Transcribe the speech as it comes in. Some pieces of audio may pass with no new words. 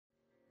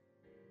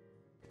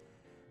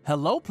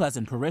Hello,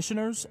 pleasant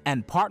parishioners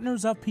and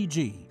partners of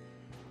PG.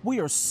 We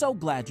are so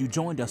glad you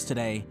joined us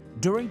today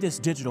during this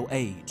digital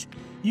age.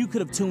 You could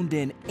have tuned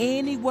in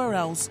anywhere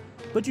else,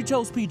 but you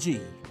chose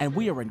PG, and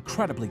we are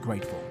incredibly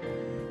grateful.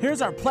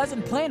 Here's our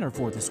pleasant planner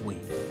for this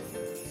week.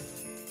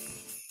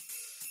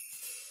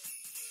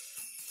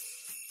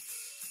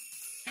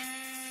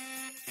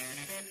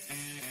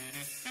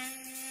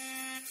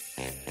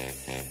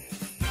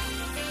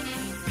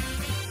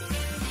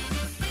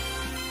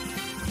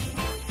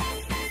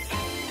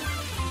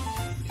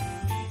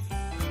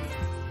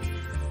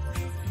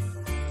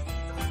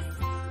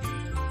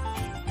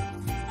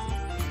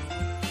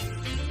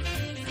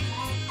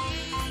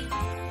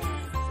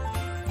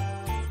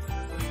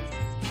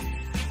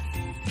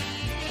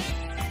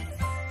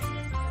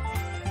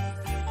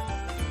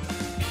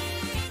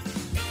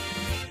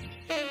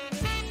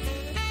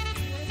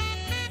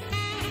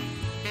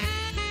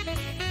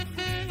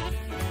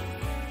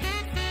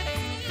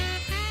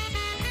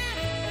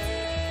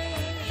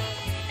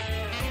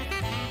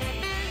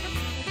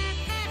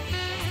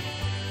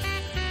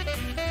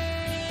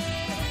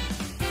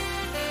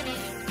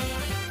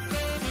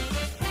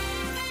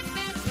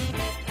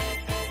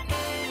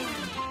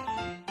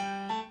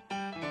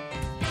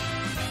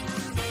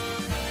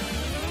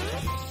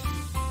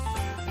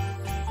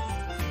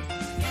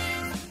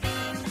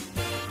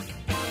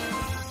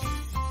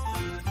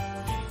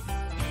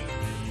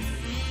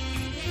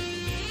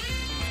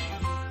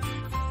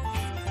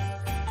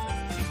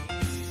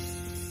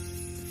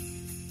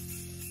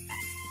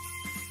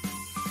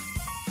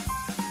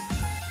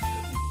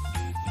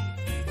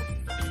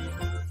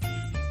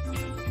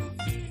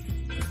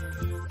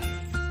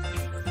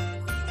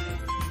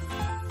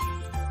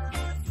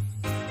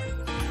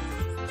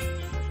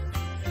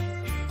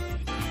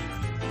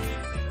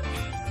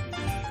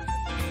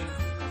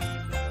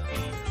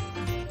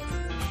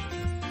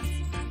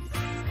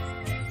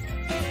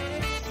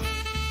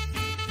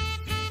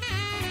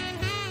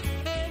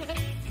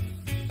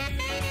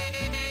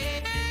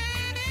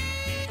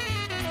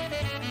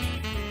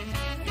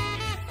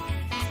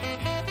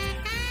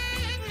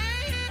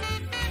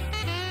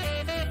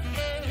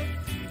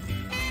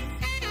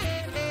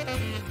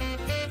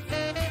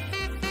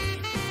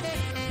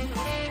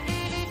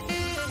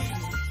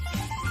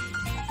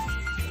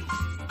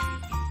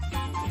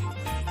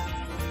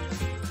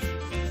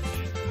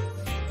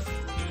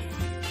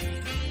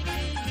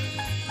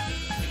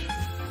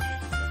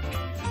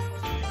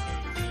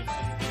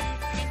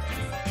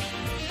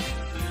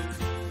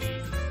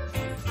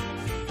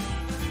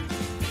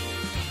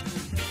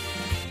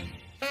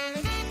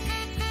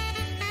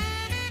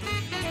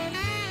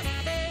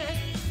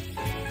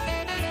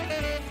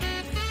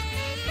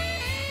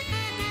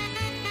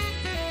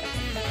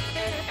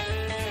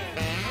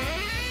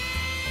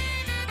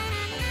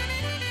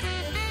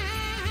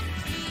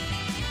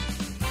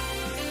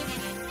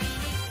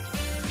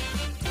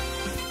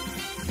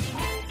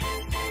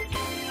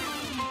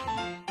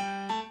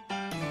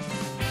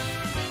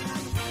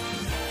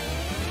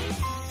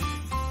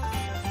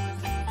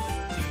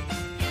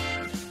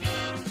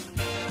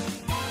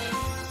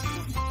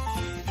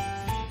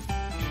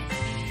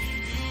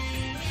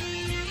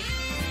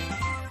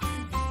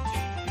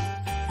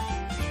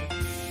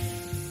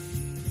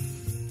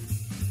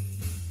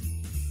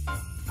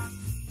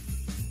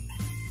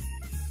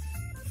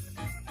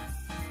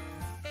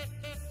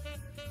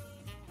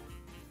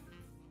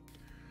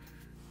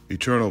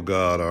 Eternal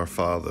God, our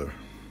Father,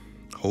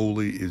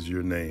 holy is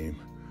your name.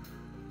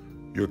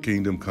 Your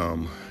kingdom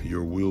come,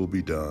 your will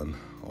be done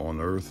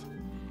on earth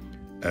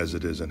as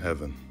it is in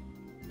heaven.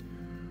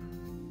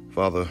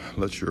 Father,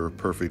 let your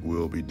perfect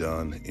will be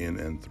done in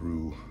and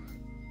through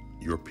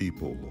your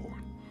people,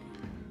 Lord.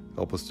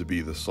 Help us to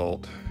be the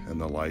salt and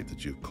the light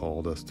that you've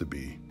called us to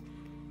be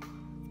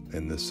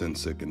in this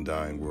sin-sick and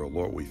dying world.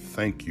 Lord, we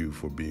thank you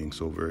for being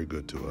so very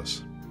good to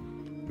us.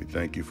 We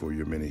thank you for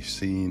your many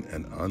seen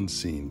and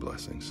unseen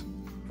blessings,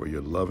 for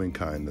your loving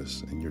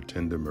kindness and your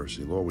tender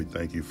mercy. Lord, we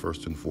thank you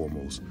first and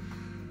foremost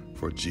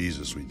for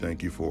Jesus. We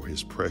thank you for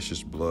his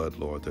precious blood,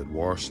 Lord, that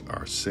washed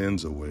our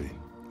sins away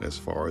as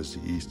far as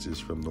the east is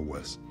from the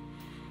west.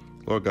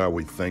 Lord God,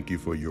 we thank you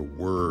for your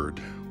word,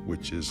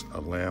 which is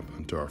a lamp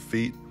unto our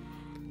feet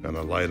and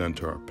a light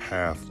unto our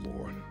path,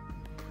 Lord.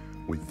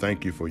 We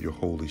thank you for your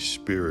Holy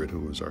Spirit,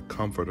 who is our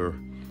comforter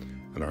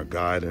and our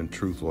guide in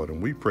truth, Lord.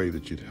 And we pray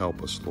that you'd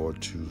help us,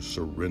 Lord, to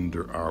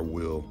surrender our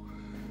will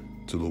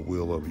to the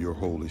will of your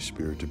Holy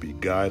Spirit, to be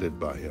guided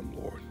by him,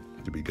 Lord,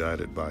 to be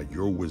guided by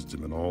your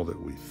wisdom in all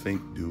that we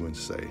think, do, and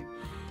say.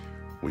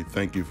 We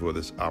thank you for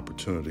this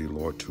opportunity,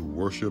 Lord, to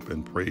worship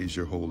and praise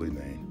your holy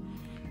name.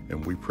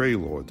 And we pray,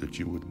 Lord, that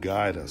you would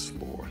guide us,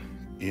 Lord,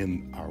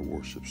 in our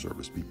worship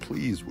service. Be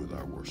pleased with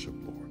our worship,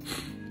 Lord.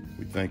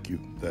 We thank you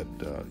that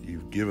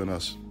you've given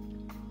us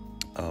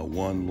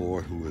one,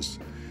 Lord, who is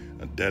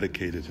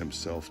dedicated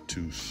himself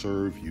to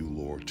serve you,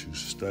 Lord, to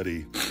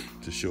study,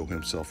 to show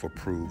himself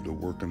approved, a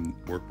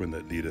workman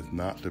that needeth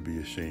not to be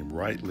ashamed,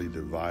 rightly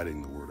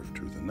dividing the word of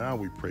truth. And now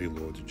we pray,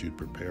 Lord, that you'd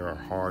prepare our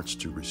hearts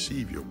to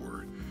receive your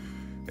word.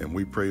 And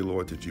we pray,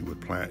 Lord, that you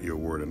would plant your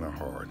word in our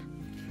heart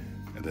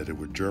and that it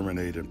would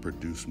germinate and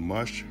produce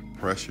much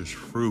precious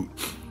fruit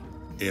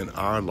in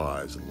our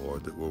lives,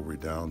 Lord, that will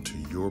redound to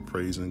your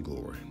praise and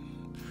glory.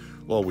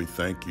 Lord, we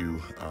thank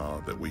you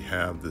that we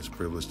have this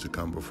privilege to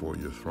come before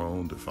your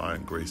throne to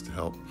find grace to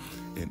help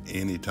in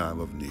any time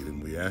of need.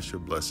 And we ask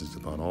your blessings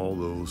upon all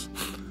those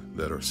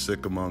that are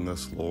sick among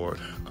us, Lord.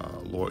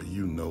 Lord,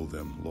 you know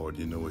them. Lord,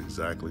 you know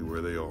exactly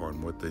where they are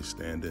and what they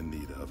stand in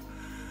need of.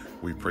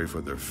 We pray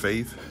for their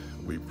faith.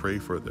 We pray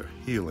for their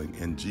healing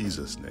in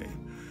Jesus'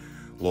 name.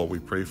 Lord, we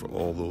pray for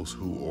all those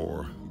who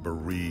are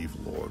bereaved,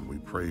 Lord. We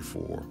pray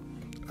for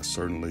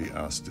certainly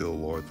still,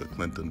 Lord, the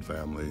Clinton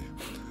family,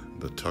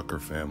 the Tucker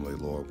family,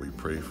 Lord. We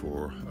pray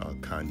for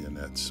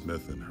Kanye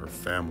Smith and her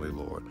family,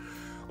 Lord.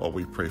 Lord,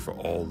 we pray for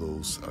all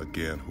those,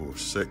 again, who are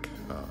sick.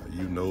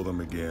 You know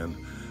them again.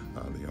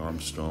 The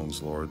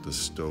Armstrongs, Lord, the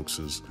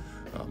Stokeses,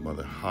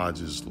 Mother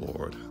Hodges,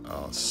 Lord,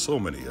 so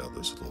many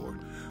others, Lord.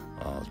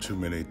 Too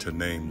many to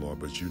name, Lord,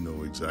 but you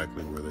know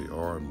exactly where they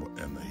are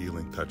and the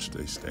healing touch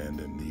they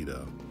stand in need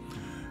of.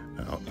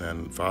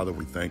 And Father,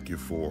 we thank you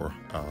for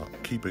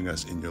keeping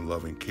us in your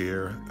loving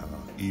care,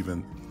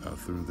 even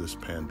through this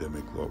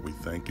pandemic, Lord. We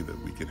thank you that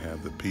we can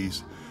have the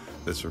peace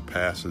that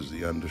surpasses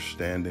the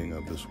understanding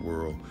of this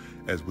world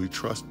as we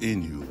trust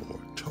in you,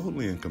 Lord,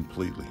 totally and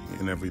completely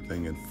in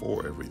everything and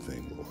for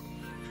everything, Lord.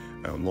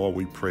 And Lord,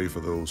 we pray for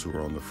those who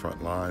are on the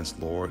front lines,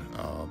 Lord,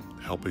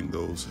 helping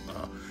those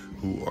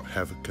who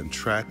have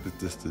contracted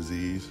this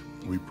disease.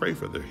 We pray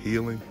for their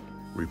healing.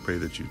 We pray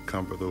that you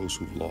comfort those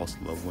who've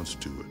lost loved ones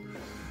to it.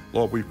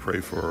 Lord, we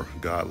pray for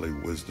godly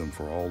wisdom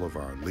for all of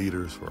our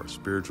leaders, for our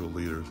spiritual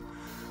leaders,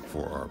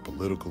 for our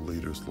political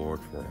leaders, Lord,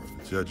 for our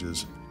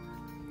judges,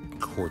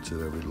 courts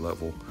at every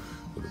level,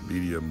 for the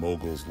media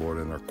moguls, Lord,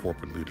 and our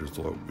corporate leaders,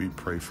 Lord. We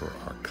pray for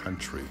our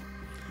country.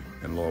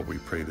 And Lord, we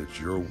pray that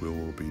your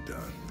will be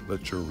done.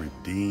 Let your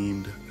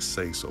redeemed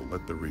say so.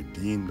 Let the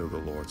redeemed of the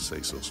Lord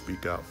say so.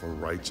 Speak out for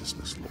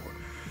righteousness, Lord.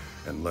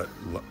 And let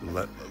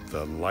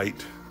the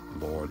light,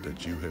 Lord,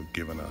 that you have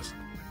given us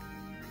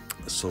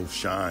so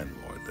shine,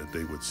 Lord, that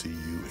they would see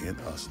you in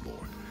us,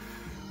 Lord.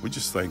 We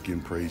just thank you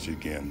and praise you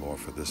again, Lord,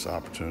 for this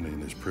opportunity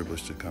and this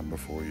privilege to come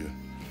before you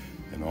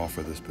and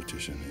offer this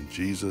petition. In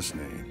Jesus'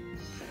 name,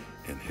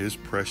 in his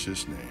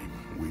precious name,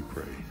 we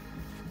pray.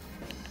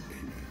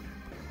 Amen.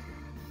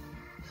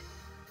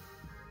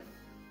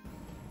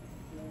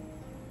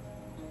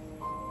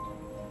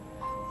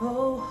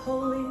 Oh,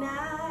 holy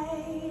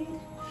night,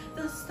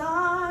 the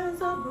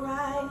stars are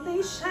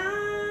brightly shining.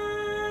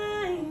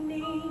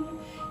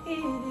 It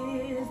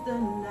is the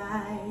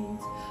night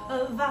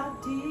of our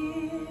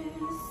dear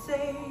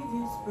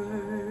Savior's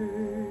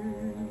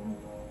birth.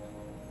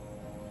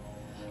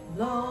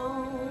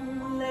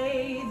 Long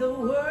lay the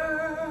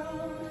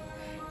world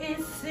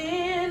in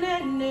sin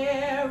and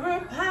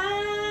error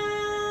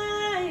pining,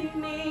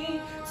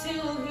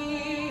 till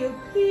he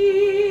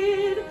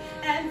appeared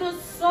and the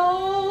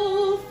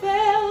soul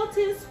felt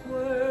his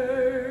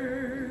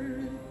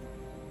worth.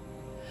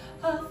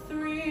 A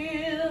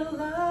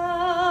thrill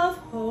of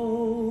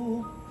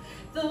hope,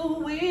 the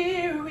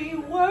weary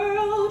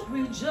world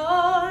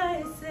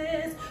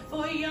rejoices,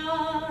 for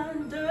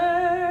yonder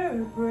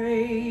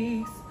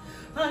breaks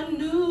a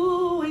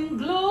new and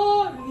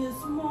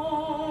glorious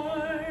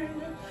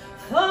morn.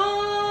 Fall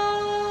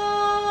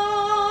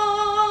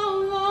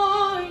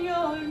on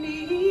your knees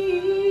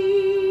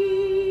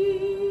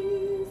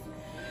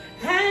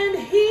and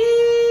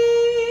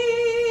hear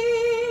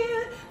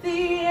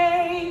the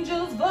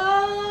angels' voices.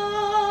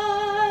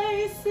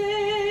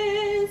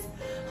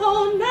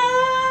 Oh,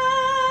 night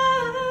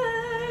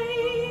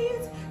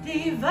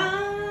divine,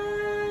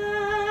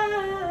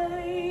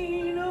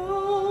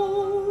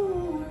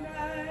 oh,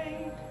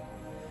 night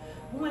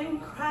when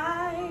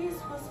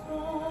Christ was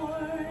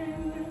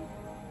born.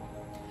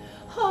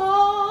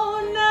 Oh,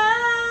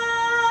 night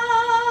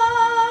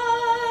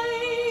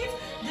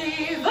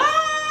divine,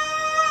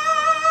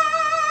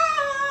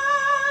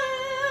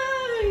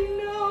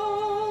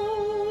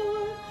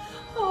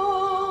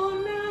 oh,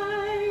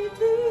 night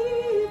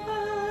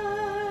divine.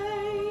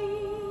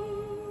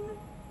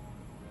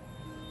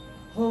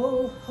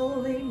 Oh,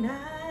 holy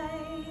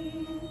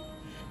night,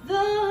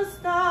 the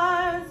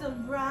stars are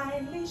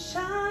brightly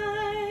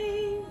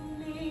shining.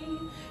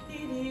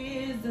 It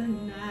is the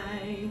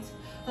night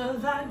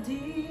of our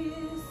dear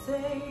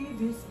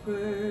Savior's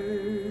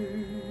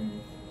birth.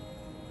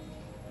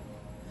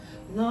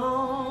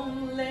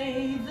 Long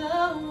lay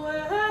the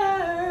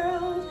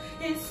world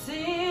in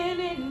sin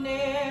and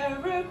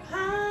error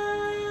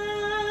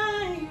pining,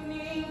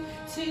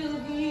 till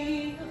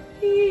he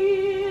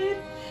appeared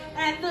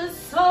and the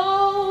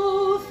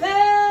soul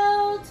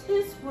felt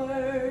his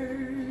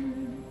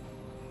word.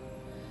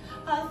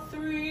 A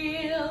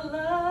thrill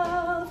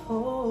of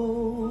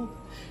hope,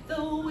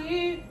 the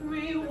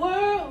weary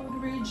world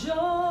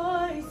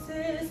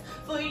rejoices,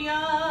 for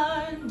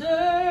yonder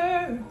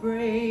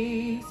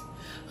breaks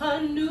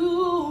a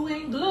new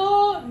and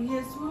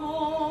glorious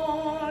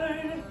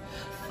morn.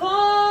 Fall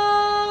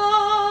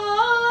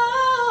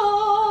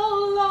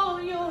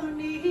on your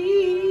knees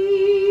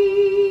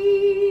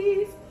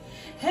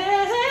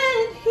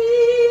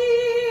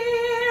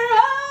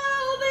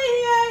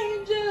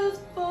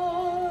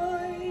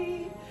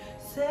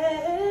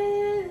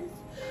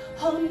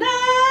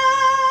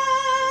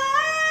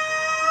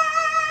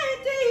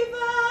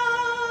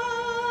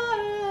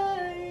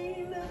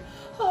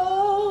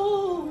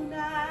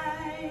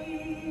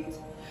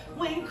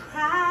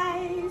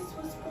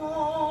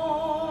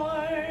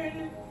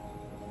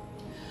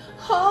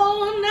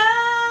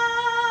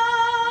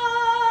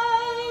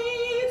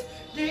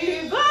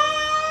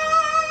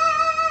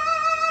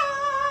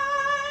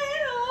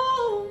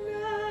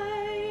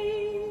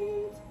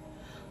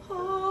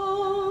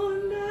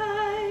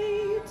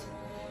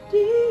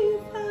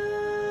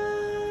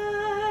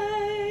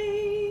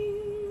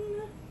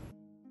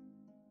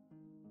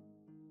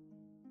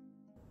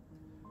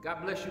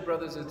God bless you,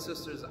 brothers and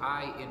sisters.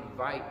 I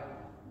invite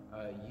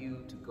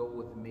you to go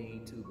with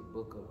me to the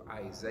book of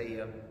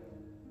Isaiah,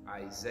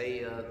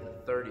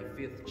 the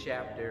 35th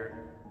chapter,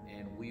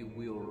 and we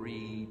will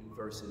read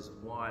verses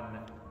 1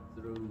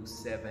 through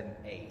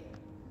 7a.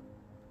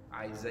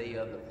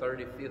 Isaiah, the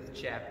 35th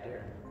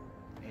chapter,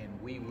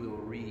 and we will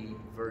read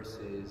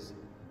verses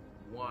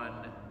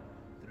 1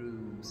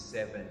 through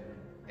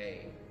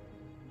 7a.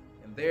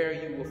 And there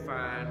you will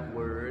find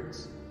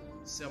words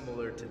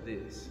similar to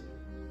this.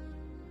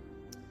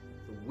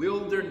 The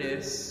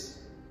wilderness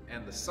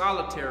and the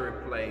solitary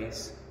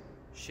place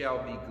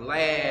shall be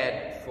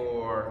glad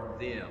for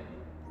them,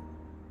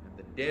 and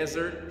the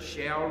desert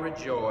shall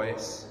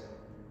rejoice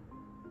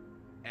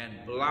and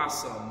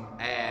blossom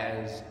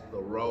as the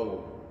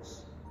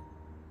rose.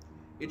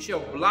 It shall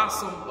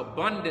blossom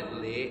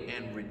abundantly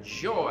and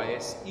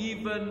rejoice,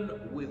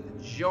 even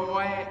with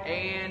joy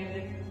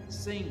and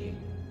singing.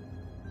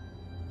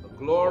 The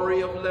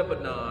glory of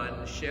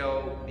Lebanon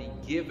shall be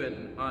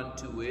given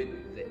unto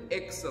it, the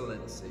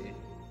excellency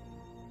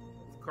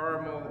of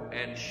Carmel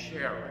and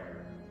Sharon.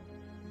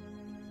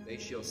 They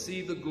shall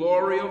see the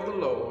glory of the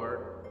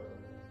Lord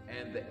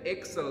and the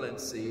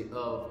excellency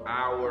of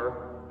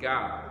our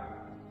God.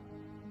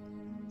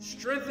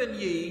 Strengthen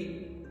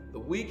ye the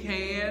weak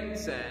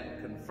hands and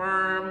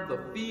confirm the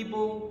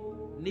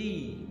feeble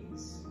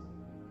knees.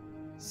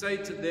 Say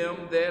to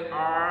them that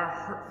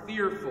are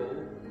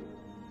fearful,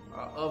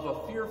 of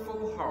a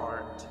fearful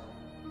heart,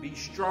 be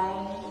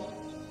strong,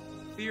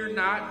 fear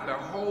not,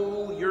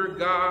 behold, your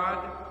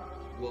God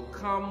will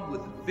come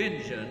with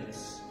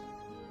vengeance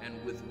and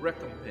with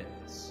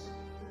recompense,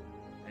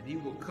 and he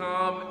will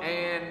come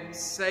and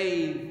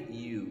save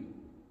you.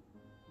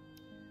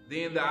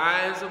 Then the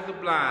eyes of the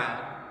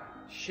blind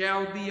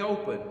shall be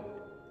opened,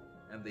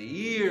 and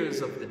the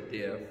ears of the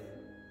deaf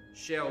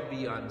shall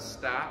be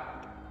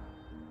unstopped.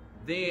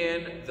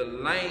 Then the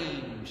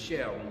lame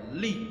shall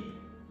leap,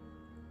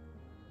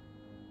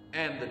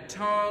 and the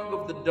tongue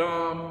of the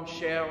dumb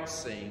shall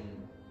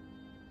sing.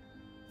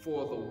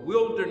 For the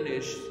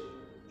wilderness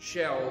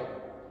shall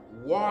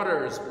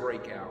waters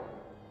break out,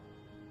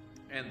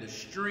 and the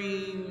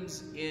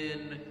streams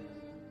in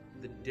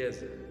the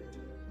desert.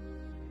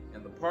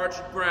 And the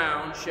parched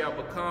ground shall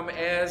become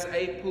as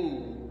a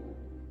pool,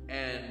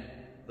 and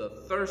the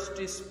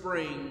thirsty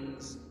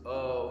springs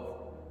of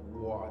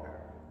water.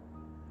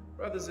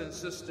 Brothers and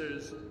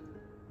sisters,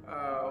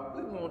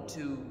 we want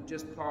to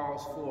just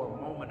pause for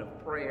a moment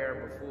of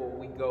prayer before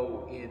we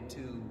go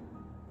into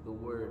the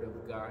Word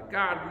of God.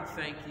 God, we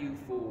thank you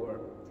for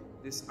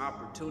this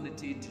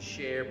opportunity to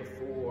share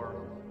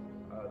before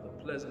the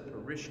pleasant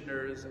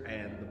parishioners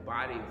and the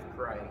body of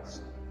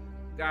Christ.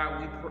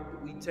 God,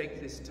 we take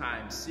this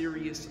time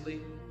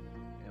seriously,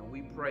 and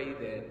we pray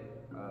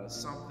that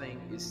something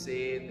is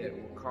said that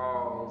will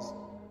cause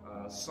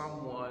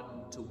someone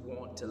to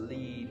want to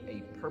lead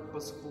a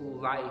purposeful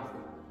life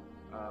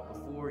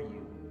before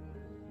you.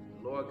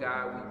 Lord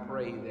God, we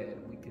pray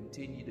that we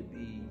continue to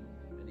be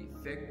an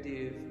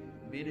effective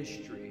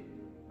ministry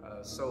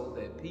so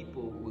that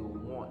people will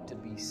want to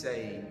be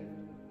saved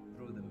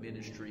through the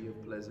ministry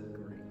of Pleasant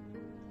Green.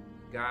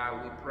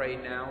 God, we pray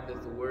now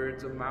that the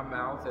words of my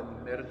mouth and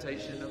the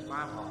meditation of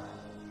my heart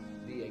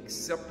be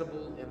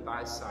acceptable in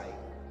thy sight,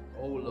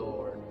 O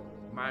Lord,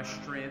 my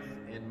strength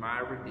and my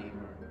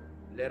Redeemer.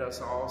 Let us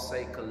all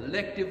say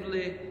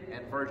collectively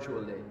and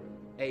virtually,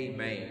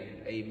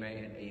 amen,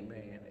 amen,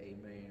 amen,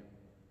 amen.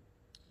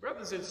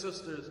 Brothers and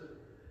sisters,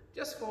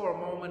 just for a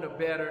moment or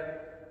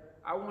better,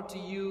 I want to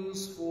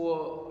use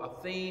for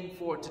a theme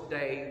for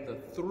today, the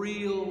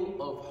thrill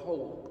of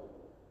hope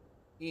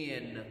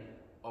in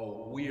a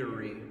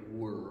weary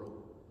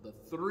world. The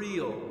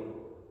thrill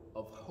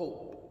of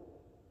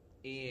hope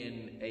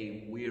in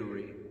a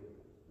weary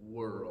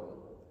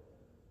world.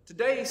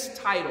 Today's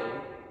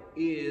title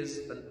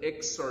is an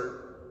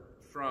excerpt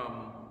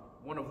from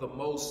one of the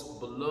most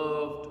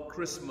beloved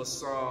Christmas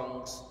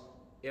songs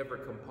ever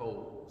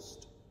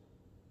composed.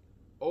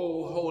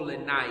 O Holy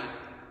Night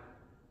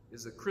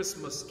is a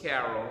Christmas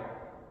carol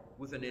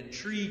with an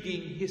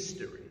intriguing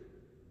history.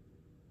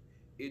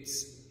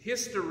 Its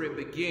history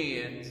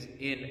begins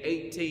in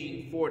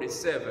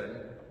 1847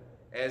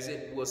 as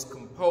it was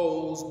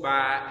composed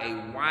by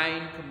a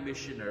wine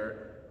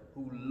commissioner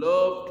who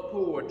loved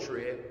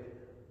poetry,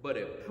 but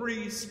a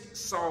priest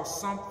saw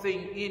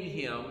something in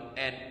him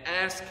and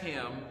asked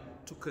him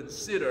to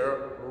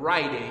consider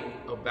writing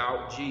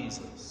about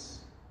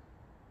Jesus.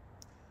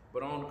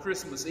 But on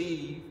Christmas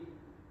Eve,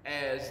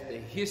 as the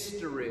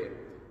history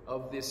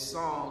of this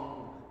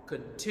song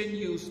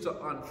continues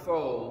to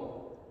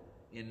unfold,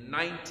 in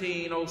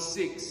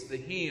 1906, the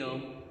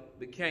hymn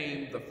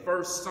became the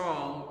first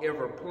song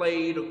ever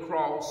played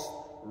across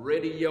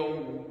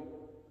radio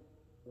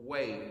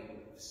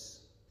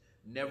waves.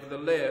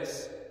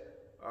 Nevertheless,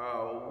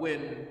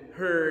 when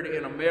heard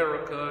in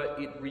America,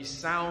 it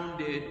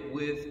resounded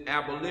with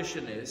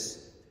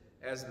abolitionists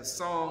as the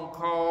song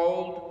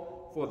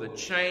called for the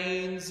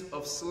chains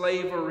of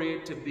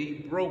slavery to be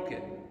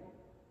broken,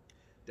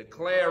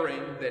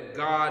 declaring that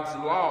God's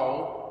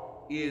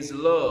law is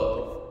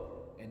love,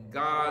 and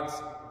God's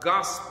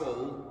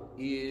gospel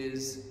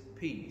is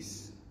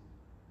peace.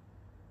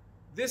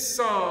 This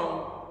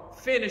song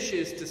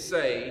finishes to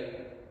say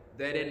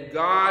that in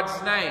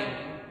God's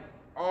name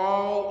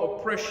all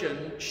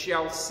oppression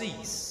shall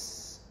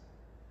cease.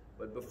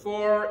 But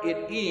before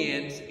it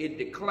ends, it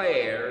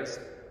declares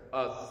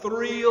a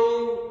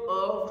thrill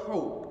of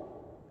hope,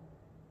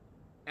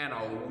 and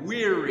a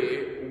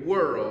weary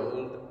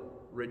world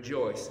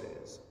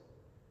rejoices.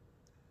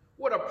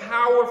 What a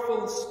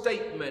powerful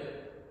statement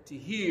to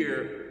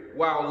hear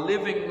while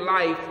living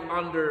life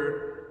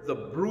under the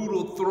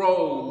brutal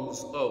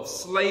throes of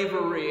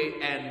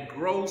slavery and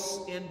gross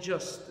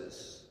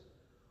injustice.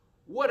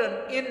 What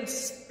an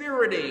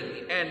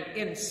inspiriting and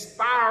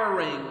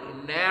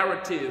inspiring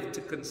narrative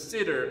to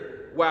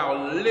consider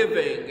while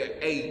living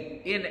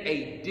in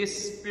a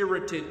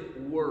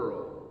dispirited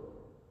world.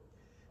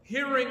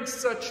 Hearing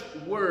such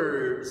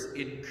words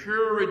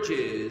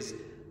encourages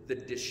the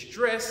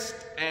distressed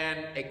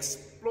and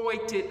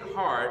exploited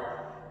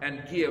heart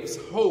and gives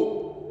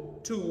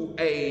hope to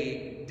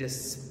a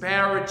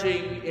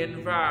disparaging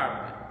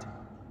environment.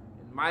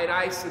 And might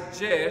I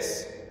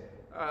suggest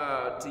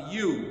to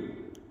you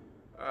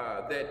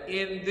that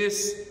in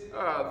this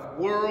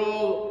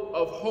world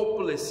of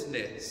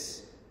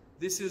hopelessness,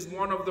 this is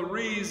one of the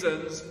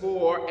reasons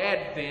for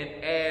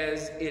Advent,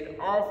 as it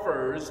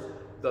offers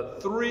the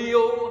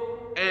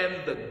thrill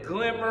and the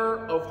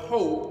glimmer of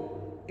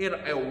hope in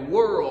a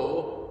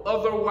world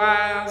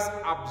otherwise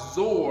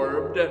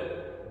absorbed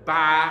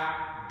by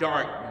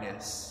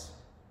darkness.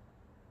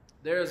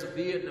 There's a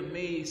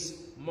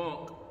Vietnamese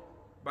monk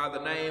by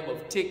the name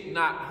of Thich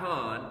Nhat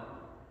Hanh.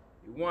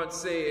 He once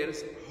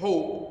says,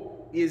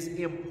 hope is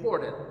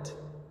important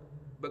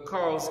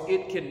because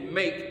it can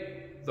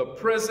make the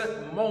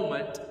present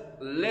moment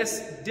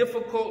less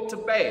difficult to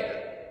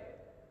bear.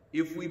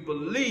 If we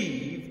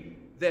believe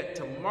that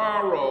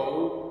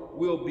tomorrow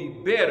will be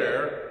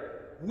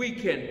better, we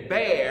can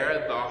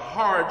bear the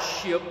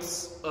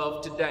hardships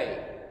of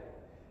today.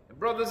 And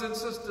brothers and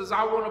sisters,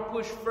 I want to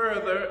push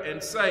further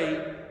and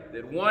say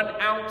that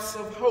 1 ounce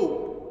of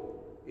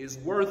hope is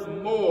worth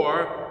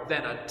more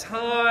than a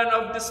ton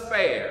of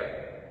despair,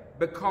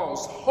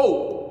 because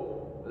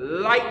hope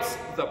lights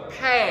the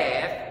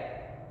path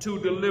to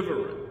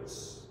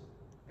deliverance.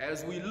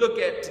 As we look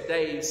at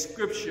today's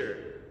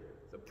scripture,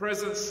 the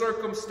present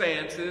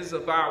circumstances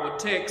of our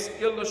text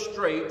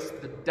illustrates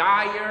the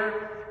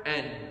dire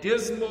and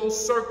dismal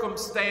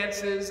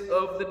circumstances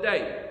of the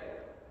day.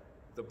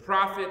 The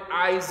prophet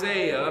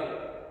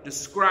Isaiah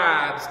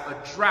describes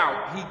a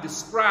drought. He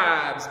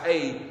describes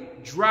a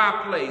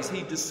dry place.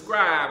 He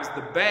describes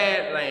the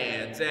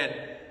Badlands, and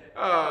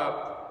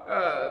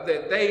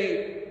that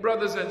they,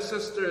 brothers and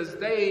sisters,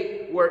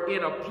 they were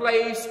in a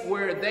place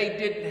where they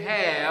didn't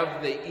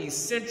have the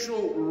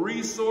essential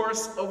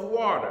resource of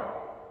water.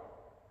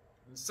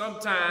 And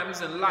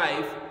sometimes in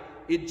life,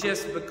 it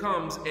just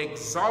becomes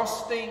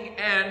exhausting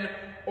and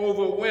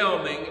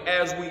overwhelming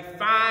as we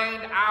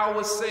find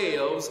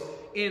ourselves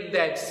in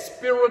that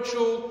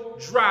spiritual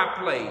dry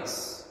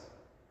place.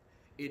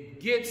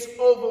 It gets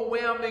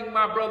overwhelming,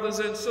 my brothers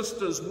and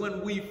sisters,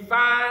 when we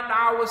find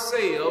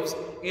ourselves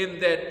in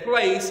that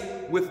place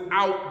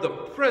without the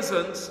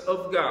presence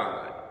of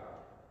God.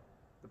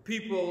 The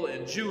people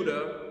in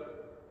Judah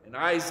in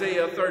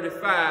Isaiah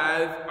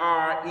 35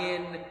 are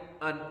in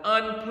an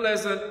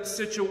unpleasant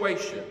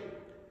situation.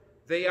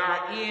 They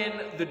are in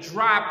the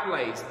dry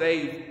place.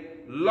 They've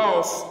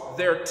lost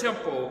their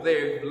temple.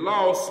 They've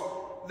lost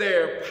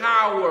their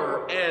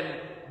power and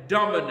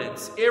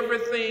dominance.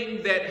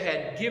 Everything that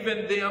had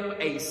given them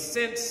a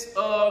sense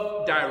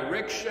of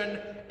direction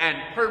and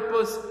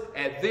purpose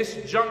at this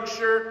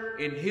juncture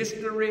in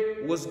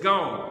history was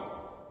gone.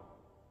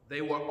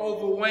 They were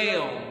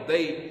overwhelmed.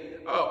 They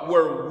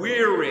were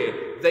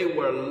weary. They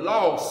were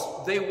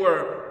lost. They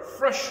were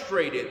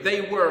frustrated.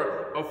 They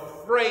were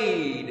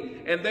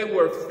afraid. And they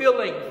were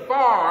feeling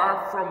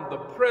far from the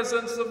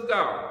presence of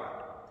God.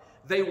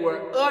 They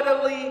were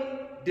utterly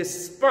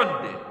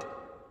despondent.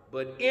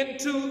 But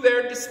into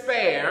their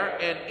despair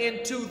and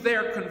into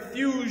their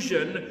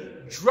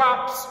confusion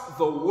drops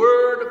the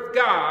word of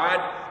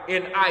God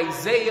in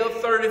Isaiah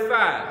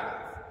 35.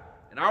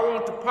 And I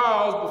want to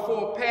pause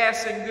before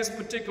passing this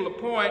particular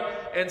point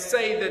and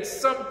say that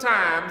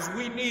sometimes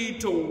we need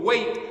to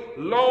wait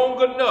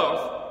long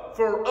enough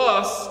for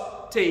us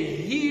to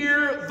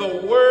hear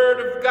the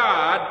word of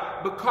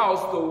God, because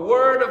the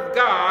word of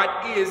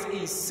God is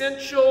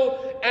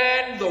essential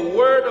and the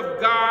word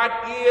of God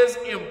is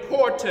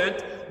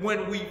important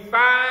when we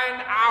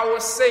find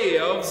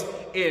ourselves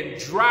in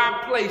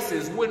dry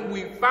places, when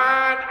we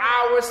find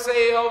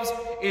ourselves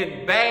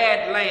in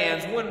bad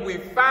lands, when we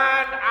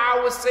find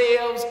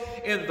ourselves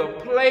in the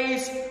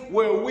place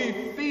where we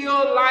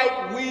feel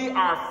like we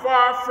are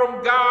far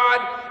from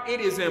God. It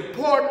is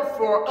important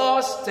for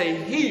us to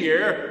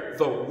hear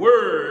the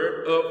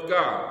word of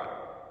God.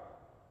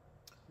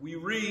 We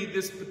read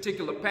this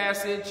particular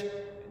passage.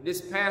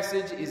 This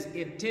passage is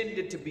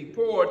intended to be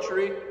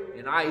poetry,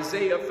 in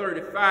Isaiah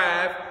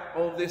 35,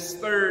 on this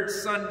third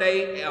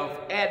Sunday of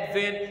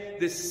Advent,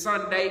 this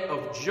Sunday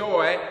of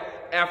joy,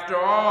 after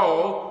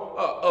all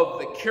of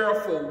the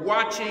careful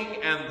watching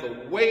and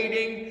the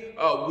waiting,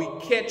 we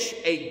catch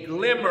a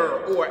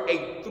glimmer or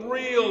a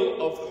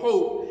thrill of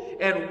hope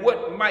and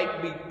what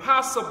might be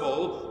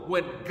possible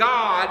when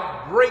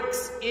God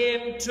breaks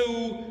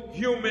into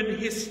human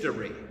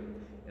history.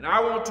 And I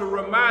want to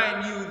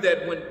remind you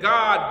that when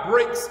God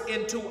breaks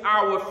into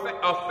our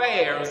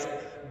affairs,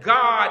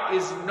 God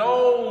is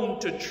known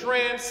to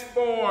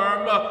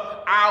transform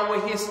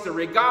our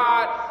history.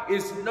 God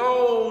is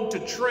known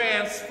to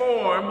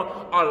transform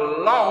a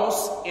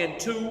loss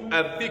into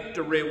a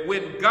victory.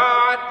 When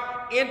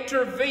God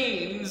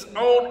intervenes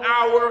on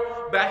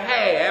our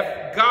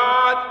behalf,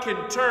 God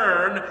can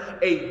turn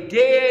a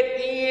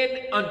dead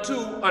end unto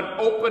an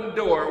open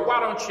door. Why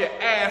don't you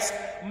ask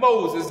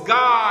Moses?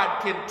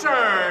 God can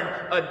turn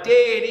a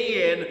dead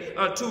end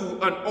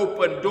unto an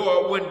open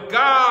door. When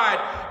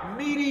God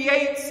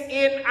mediates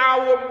in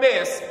our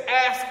mess,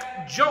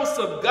 ask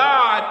Joseph.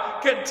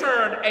 God can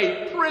turn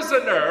a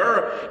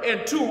prisoner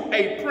into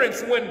a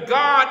prince. When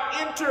God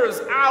enters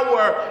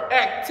our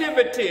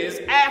activities,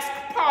 ask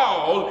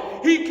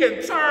Paul. He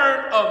can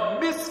turn a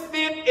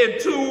misfit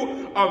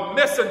into a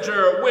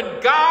messenger. When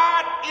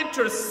God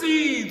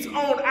intercedes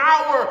on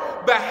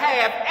our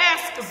behalf,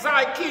 ask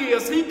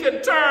Zacchaeus. He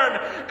can turn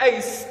a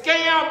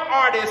scam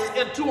artist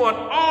into an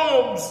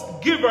alms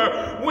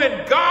giver.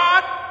 When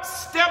God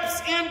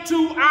steps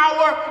into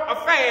our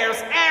affairs,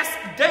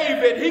 ask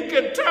David. He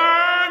can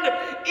turn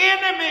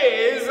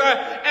enemies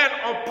and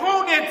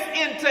opponents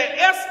into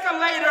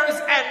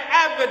escalators and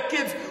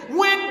advocates.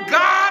 When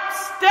God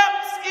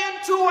steps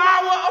into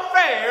our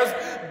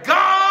affairs,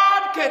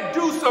 God can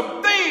do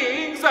some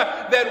things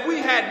that we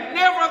had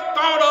never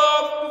thought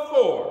of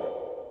before.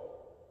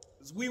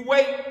 As we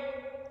wait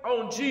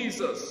on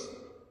Jesus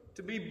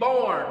to be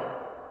born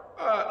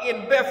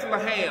in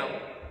Bethlehem,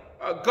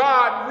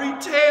 God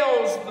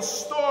retells the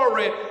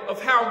story of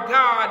how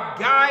God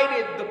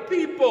guided the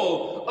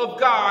people of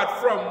God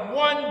from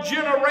one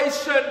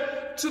generation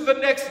to the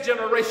next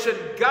generation.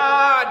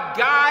 God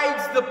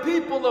guides the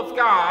people of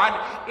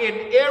God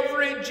in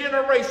every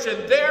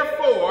generation.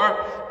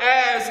 Therefore,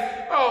 as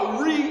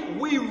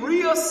we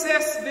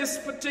reassess this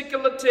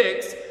particular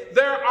text,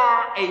 there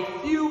are a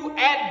few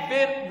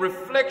Advent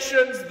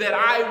reflections that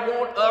I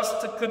want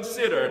us to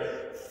consider.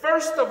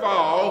 First of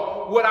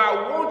all, what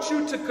I want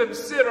you to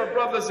consider,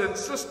 brothers and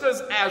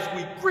sisters, as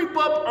we creep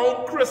up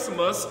on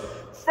Christmas,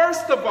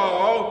 first of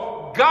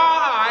all,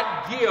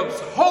 God gives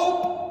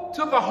hope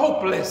to the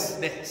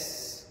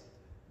hopelessness.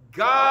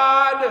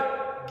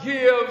 God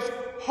gives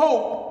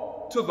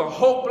hope to the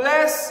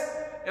hopeless,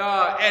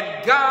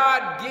 and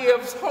God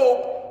gives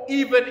hope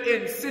even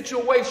in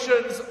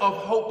situations of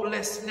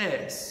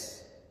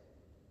hopelessness.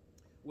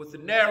 What the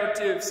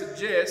narrative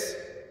suggests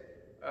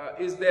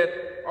is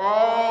that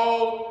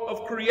all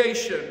of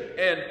creation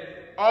and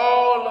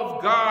all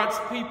of God's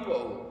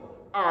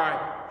people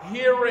are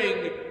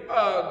hearing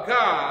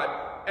God,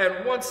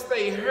 and once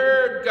they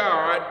heard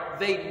God,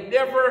 they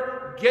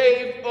never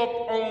gave up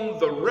on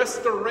the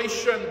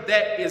restoration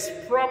that is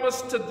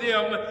promised to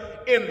them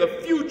in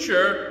the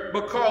future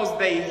because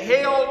they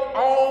held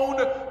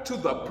on to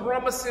the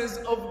promises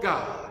of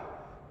God.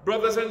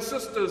 Brothers and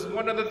sisters,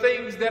 one of the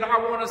things that I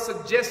want to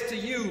suggest to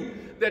you,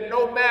 that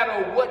no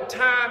matter what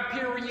time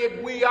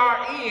period we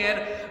are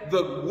in,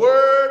 the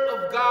Word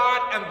of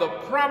God and the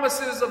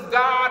promises of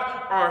God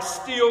are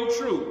still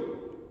true.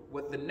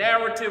 What the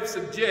narrative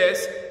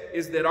suggests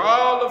is that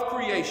all of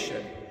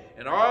creation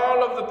and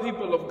all of the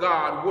people of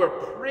God were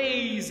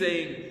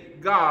praising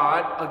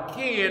God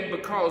again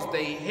because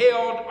they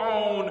held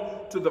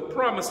on to the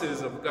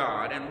promises of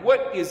God. And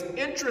what is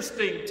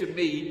interesting to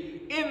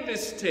me in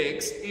this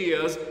text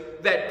is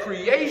that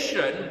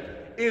creation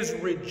is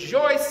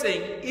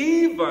rejoicing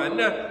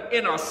even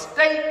in a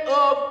state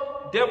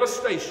of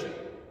devastation.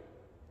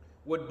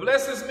 What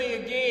blesses me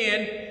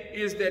again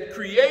is that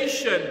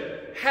creation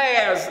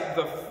has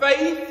the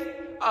faith,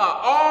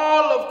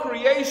 all of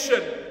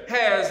creation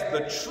has the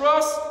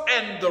trust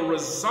and the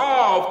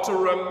resolve to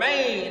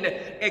remain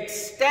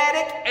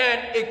ecstatic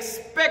and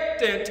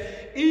expectant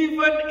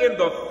even in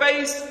the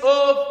face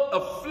of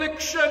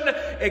affliction,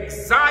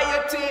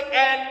 anxiety,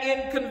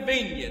 and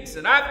inconvenience.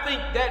 And I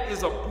think that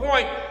is a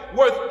point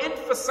worth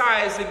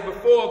emphasizing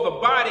before the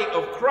body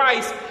of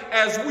Christ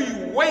as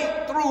we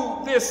wait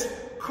through this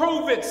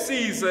COVID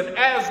season,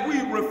 as we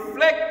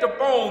reflect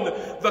upon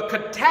the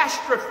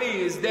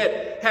catastrophes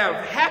that have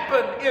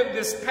happened in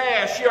this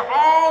past year,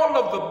 all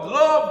of the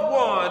loved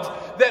ones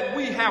that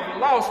we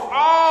have lost,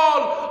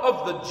 all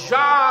of the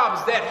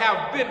jobs that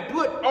have been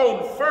put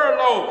on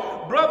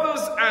furlough.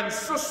 Brothers and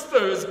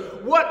sisters,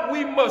 what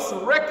we must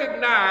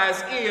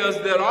recognize is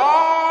that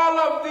all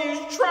of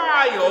these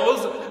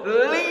trials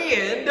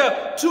lend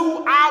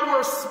to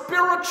our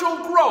spiritual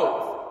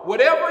growth.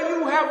 whatever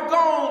you have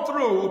gone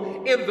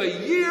through in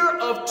the year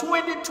of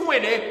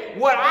 2020,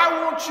 what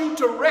I want you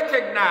to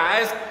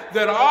recognize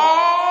that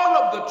all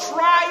of the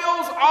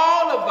trials,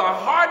 all of the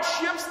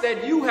hardships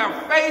that you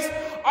have faced,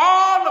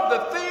 all of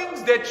the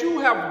things that you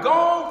have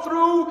gone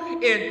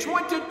through in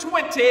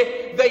 2020,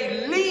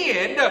 they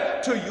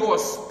lend to your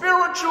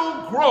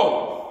spiritual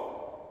growth.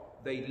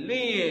 They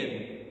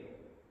lend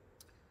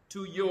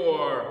to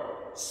your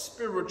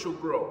spiritual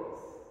growth.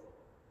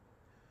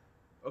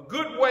 A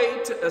good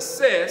way to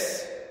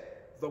assess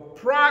the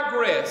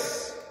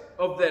progress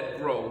of that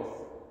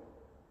growth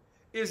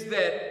is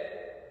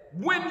that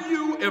when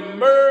you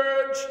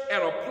emerge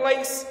at a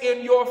place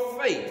in your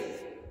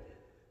faith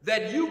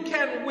that you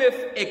can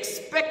with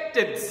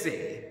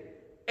expectancy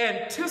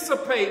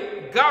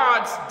anticipate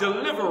God's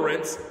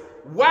deliverance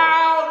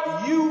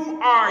while you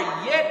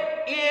are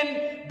yet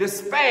in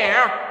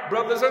despair,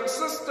 brothers and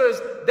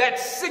sisters, that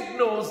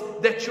signals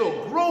that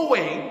you're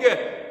growing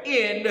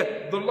in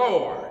the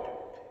Lord.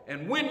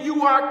 And when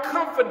you are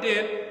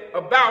confident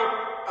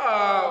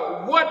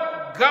about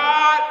what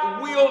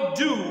God will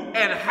do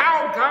and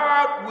how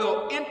God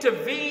will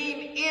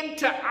intervene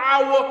into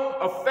our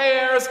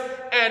affairs,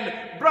 and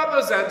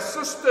brothers and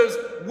sisters,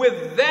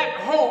 with that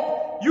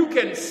hope, you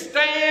can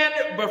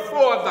stand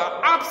before the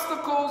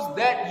obstacles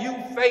that you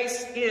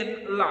face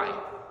in life.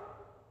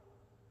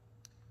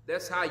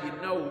 That's how you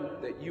know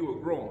that you are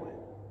growing.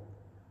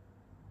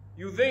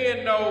 You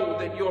then know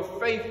that your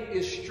faith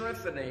is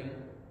strengthening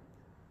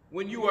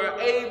when you are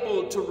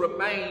able to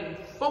remain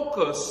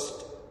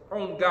focused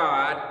on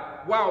God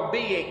while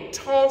being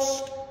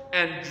tossed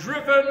and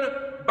driven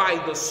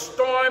by the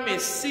stormy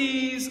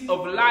seas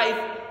of life,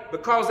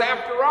 because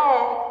after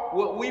all,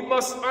 what we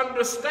must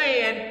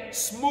understand,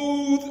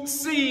 smooth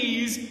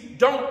seas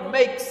don't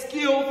make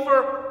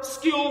skillful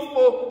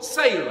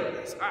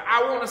sailors.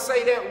 I want to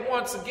say that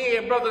once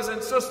again, brothers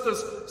and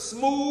sisters.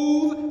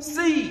 Smooth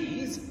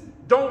seas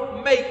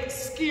don't make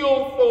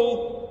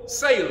skillful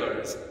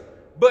sailors.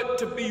 But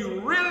to be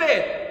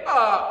really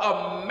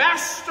a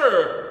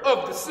master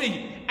of the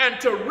sea, and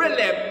to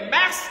really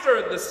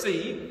master the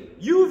sea,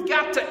 you've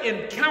got to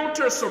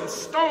encounter some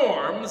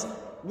storms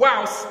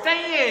while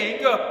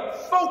staying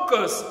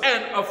focused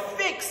and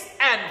affixed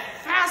and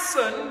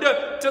fastened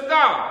to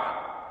God.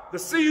 The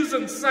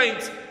seasoned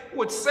saints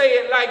would say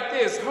it like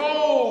this: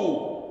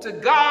 hold to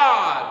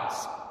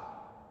God's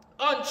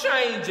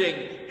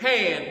unchanging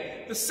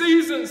hand. The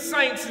seasoned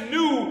saints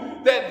knew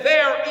that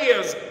there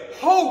is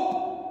hope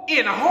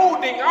in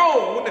holding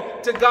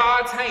on to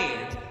God's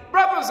hand.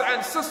 Brothers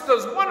and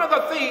sisters, one of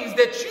the things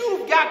that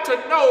you've got to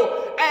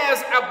know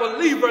as a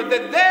believer,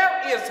 that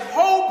there is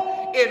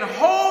hope in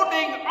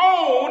holding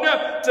on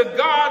to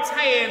God's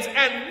hands.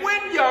 And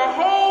when you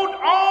hold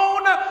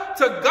on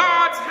to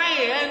God's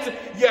hands,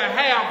 you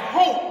have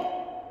hope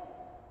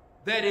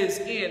that is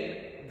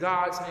in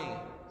God's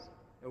hands.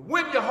 And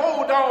when you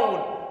hold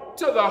on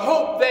to the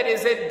hope that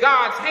is in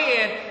God's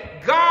hand,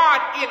 God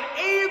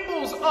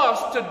enables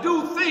us to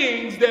do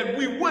things that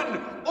we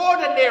wouldn't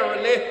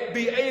ordinarily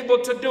be able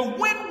to do.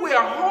 When we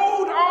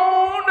hold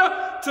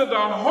on to the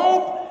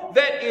hope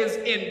that is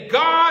in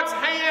God's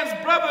hands,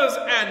 brothers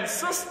and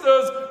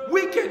sisters,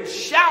 we can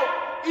shout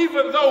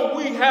even though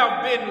we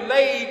have been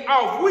laid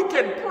off. We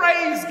can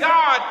praise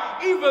God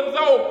even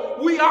though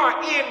we are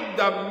in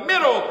the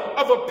middle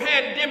of a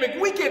pandemic.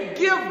 We can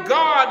give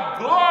God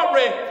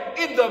glory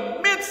in the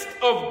midst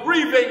of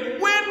grieving.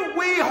 When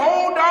we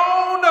hold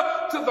on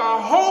to the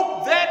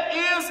hope that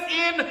is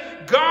in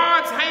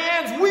God's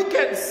hands, we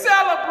can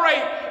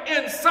celebrate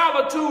in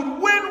solitude.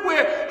 When we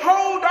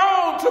hold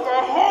on to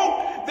the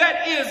hope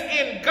that is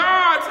in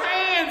God's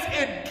hands,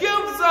 it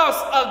gives us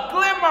a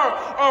glimmer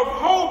of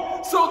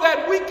hope so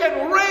that we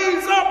can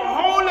raise up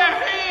holy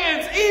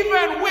hands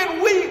even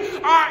when we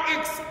are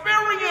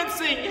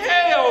experiencing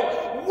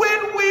hell.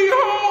 When we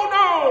hold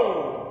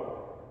on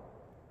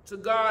to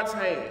God's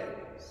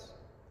hands,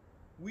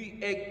 we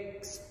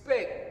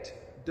expect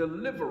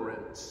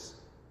deliverance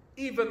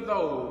even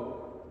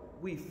though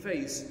we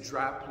face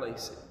dry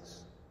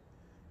places.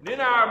 And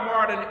in our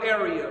modern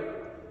area,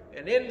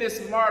 and in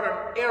this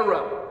modern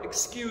era,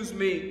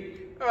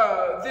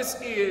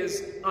 this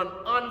is an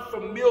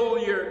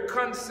unfamiliar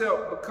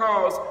concept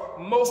because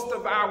most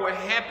of our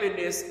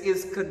happiness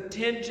is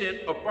contingent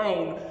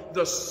upon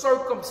the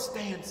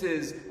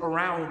circumstances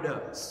around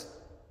us.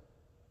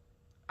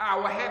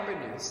 Our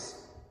happiness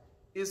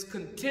is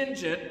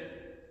contingent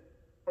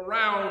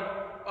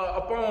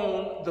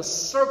upon the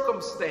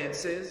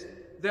circumstances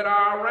that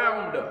are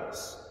around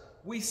us.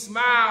 We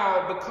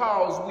smile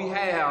because we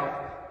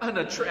have an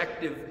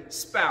attractive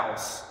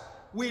spouse.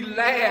 We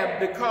laugh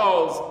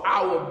because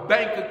our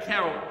bank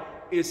account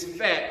is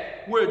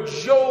fat. We're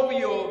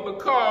jovial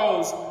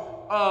because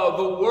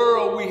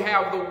we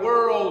have the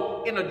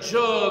world in a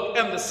jug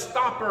and the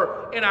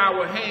stopper in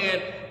our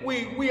hand.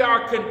 We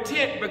are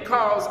content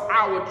because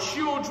our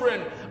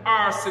children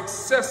are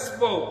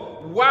successful,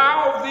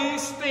 while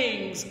these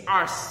things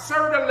are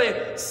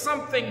certainly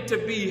something to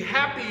be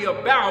happy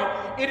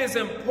about, it is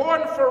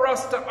important for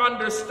us to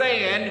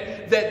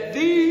understand that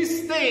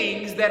these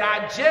things that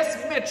I just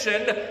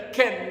mentioned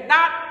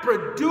cannot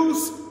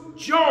produce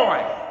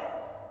joy.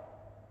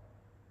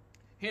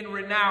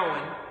 Henry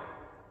Nouwen,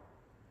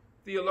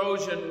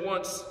 theologian,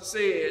 once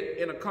said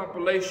in a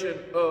compilation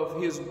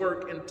of his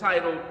work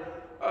entitled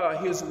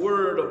His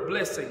Word of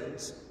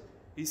Blessings,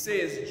 he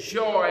says,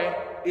 joy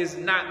is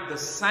not the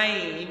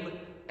same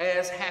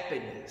as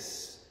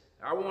happiness.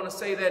 I want to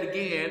say that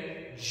again.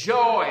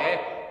 Joy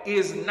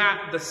is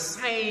not the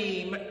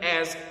same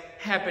as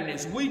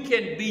happiness. We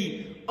can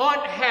be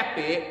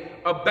unhappy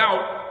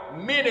about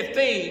many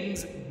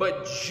things,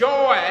 but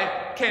joy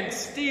can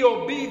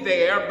still be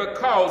there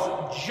because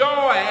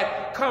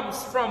joy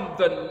comes from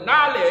the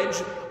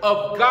knowledge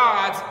of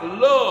God's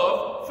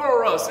love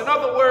for us. In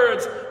other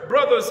words,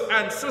 brothers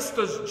and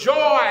sisters,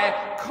 joy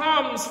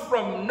comes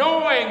from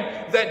knowing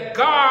that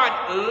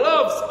God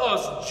loves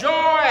us.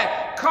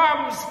 Joy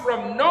comes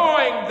from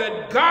knowing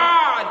that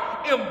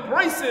God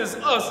embraces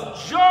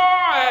us.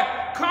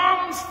 Joy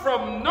comes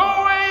from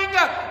knowing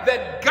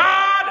that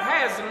God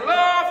has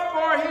love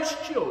for his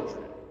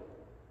children.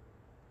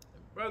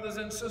 Brothers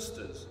and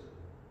sisters,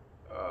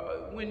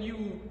 when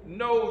you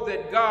know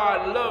that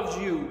God loves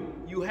you,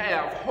 you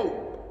have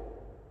hope.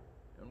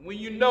 And when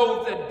you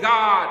know that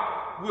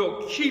God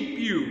will keep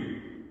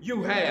you,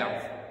 you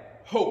have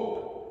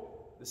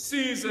hope. The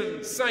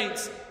seasoned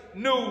saints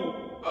knew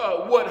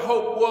what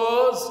hope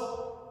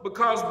was,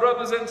 because,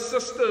 brothers and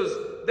sisters,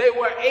 they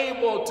were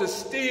able to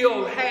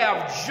still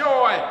have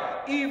joy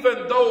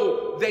even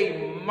though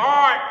they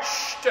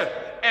marched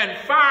and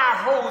fire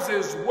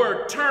hoses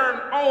were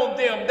turned on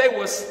them. They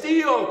were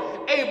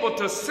still able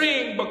to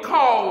sing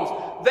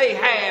because they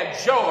had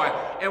joy.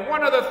 And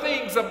one of the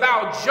things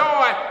about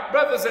joy,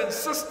 brothers and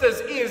sisters,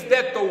 is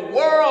that the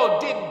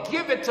world didn't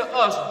give it to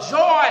us.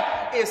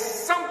 Joy is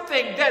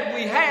something that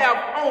we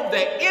have on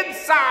the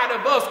inside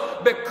of us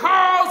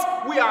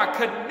because we are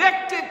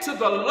connected to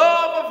the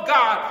love of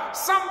God.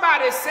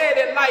 Somebody said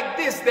it like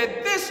this,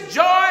 that this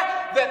joy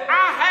that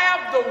I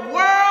have, the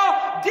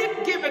world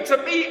didn't give it to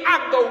me,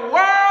 and the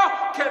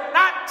world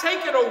cannot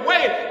take it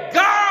away.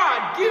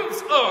 God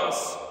gives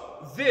us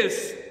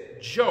this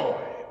joy.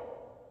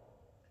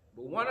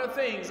 But one of the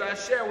things I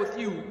share with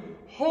you,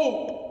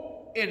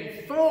 hope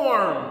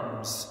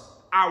informs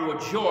our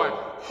joy.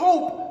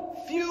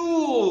 Hope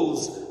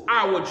fuels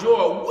our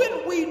joy.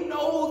 When we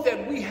know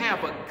that we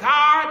have a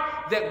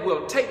God that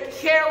will take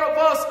care of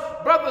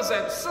us, brothers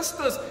and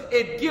sisters,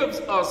 it gives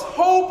us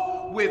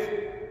hope, with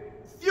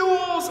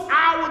fuels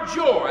our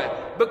joy,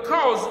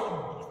 because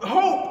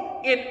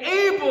hope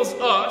enables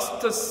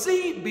us to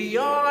see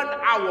beyond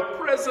our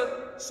present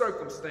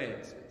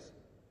circumstances.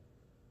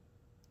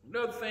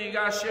 Another thing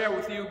I share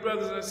with you,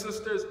 brothers and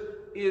sisters,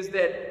 is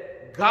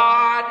that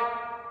God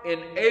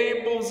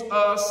enables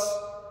us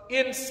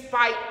in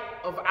spite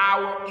of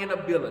our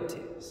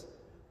inabilities.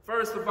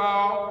 First of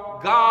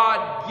all,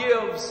 God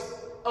gives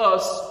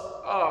us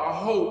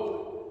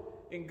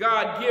hope, and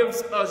God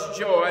gives us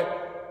joy,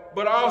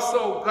 but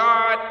also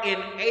God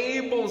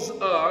enables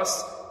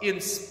us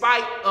in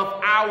spite of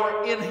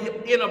our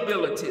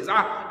inabilities.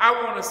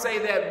 I want to say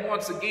that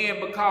once again,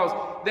 because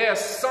there's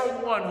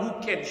someone who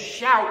can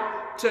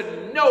shout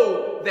to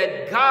know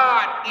that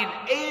God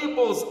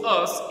enables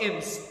us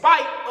in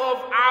spite of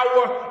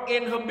our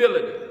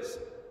inabilities.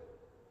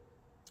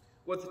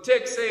 What the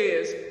text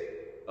says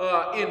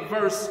in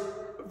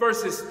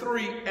verses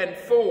 3 and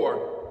 4,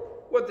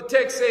 what the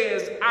text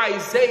says,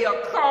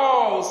 Isaiah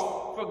calls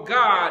for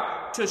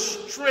God to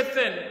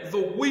strengthen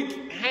the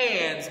weak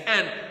hands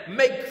and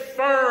make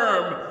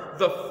firm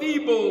the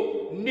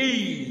feeble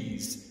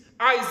knees.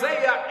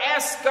 Isaiah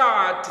asks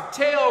God to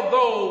tell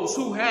those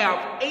who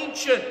have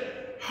ancient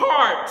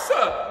hearts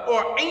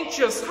or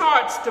anxious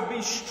hearts to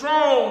be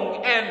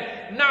strong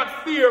and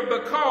not fear,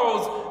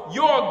 because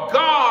your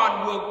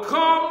God will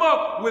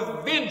come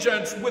with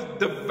vengeance, with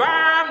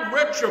divine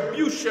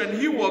retribution.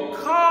 He will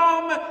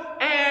come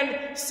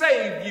and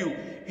save you.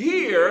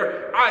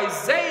 Here,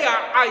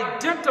 Isaiah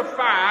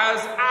identifies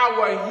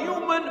our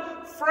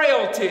human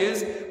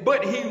frailties,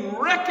 but he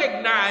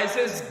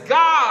recognizes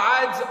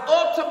God's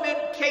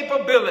ultimate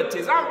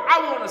capabilities.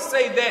 I want to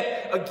say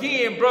that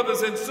again,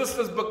 brothers and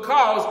sisters,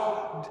 because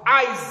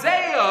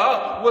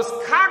Isaiah was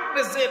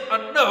cognizant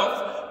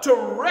enough to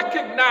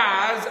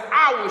recognize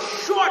our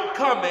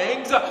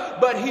shortcomings,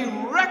 but he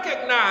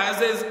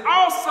recognizes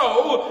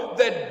also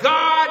that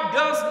God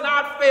does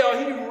not fail.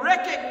 He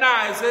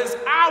recognizes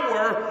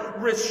our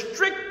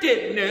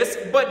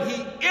restrictedness, but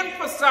he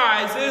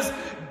emphasizes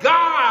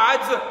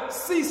God's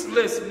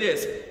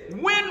ceaselessness.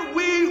 When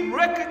we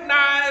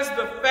recognize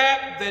the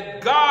fact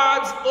that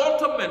God's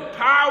ultimate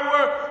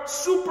power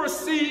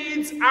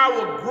supersedes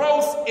our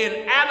gross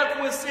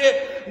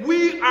inadequacy,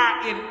 we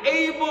are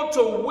enabled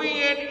to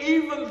win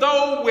even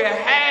though we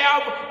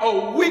have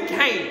a weak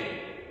hand.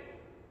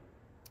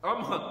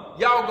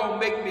 Y'all gonna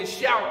make me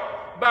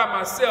shout by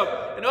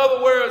myself. In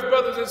other words,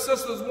 brothers and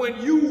sisters,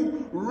 when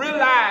you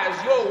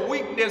realize your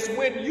weakness,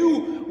 when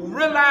you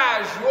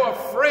realize your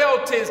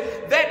frailties,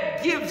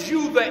 that gives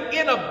you the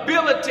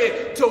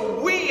inability to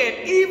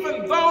win,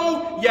 even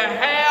though you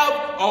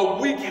have a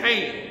weak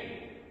hand.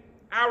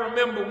 I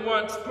remember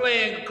once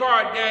playing a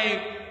card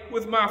game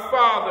with my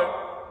father.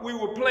 We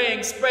were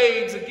playing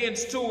spades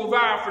against two of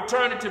our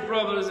fraternity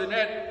brothers, and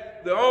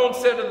at the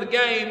onset of the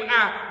game,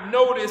 I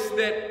noticed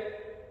that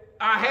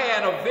I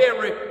had a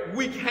very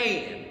weak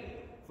hand.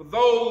 For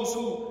those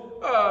who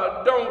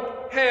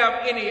don't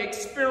have any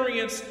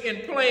experience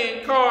in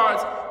playing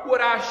cards, what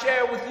I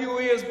share with you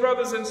is,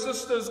 brothers and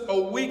sisters, a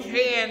weak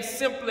hand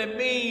simply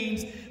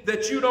means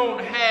that you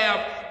don't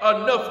have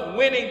enough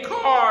winning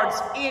cards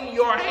in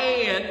your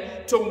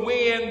hand to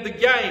win the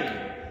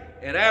game.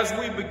 And as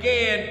we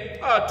began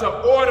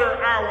to order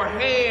our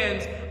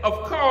hands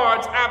of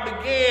cards, I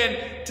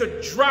began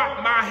to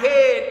drop my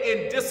head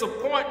in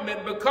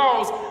disappointment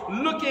because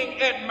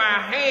looking at my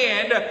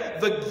hand,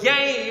 the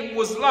game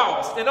was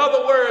lost. In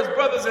other words,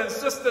 brothers and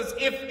sisters,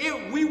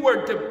 if we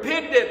were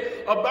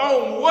dependent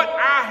upon what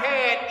I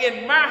had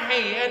in my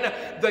hand,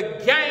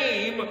 the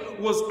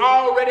game was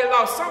already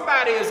lost.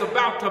 Somebody is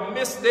about to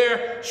miss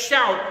their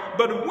shout.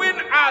 But when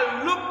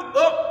I looked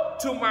up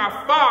to my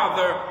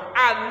father,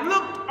 I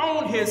looked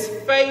on his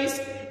face,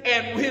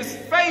 and his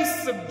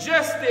face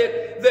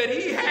suggested that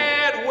he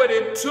had what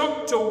it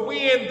took to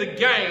win the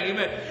game,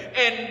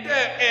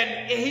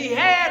 and he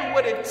had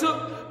what it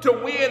took to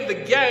win the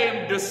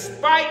game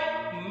despite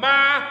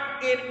my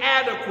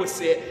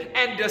inadequacy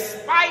and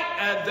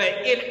despite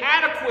the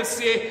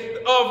inadequacy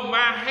of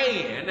my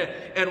hand.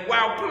 And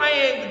while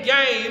playing the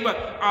game,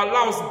 I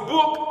lost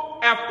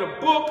book after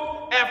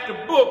book after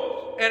book,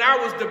 and I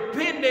was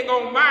depending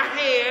on my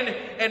hand.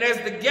 And as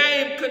the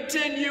game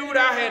continued,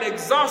 I had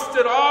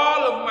exhausted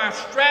all of my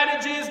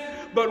strategies.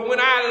 But when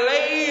I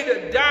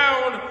laid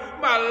down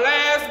my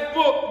last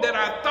book that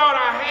I thought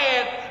I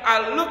had,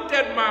 I looked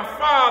at my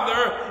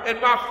father, and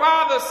my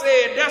father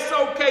said, "That's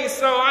okay,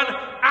 son,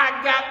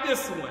 I got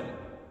this one."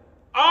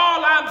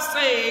 All I'm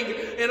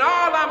saying and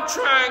all I'm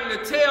trying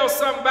to tell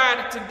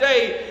somebody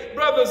today,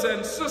 brothers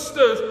and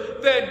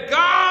sisters, that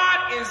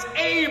God is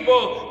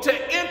able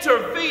to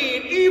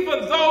intervene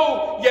even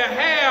though you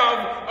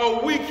have a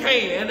weak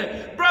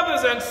hand.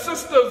 Brothers and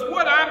sisters,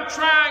 what I'm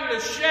trying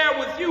to share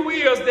with you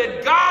is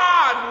that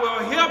God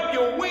will help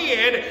you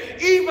win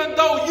even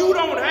though you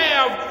don't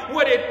have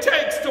what it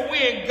takes to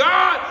win.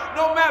 God,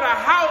 no matter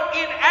how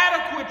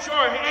inadequate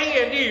your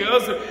hand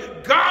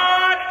is,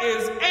 God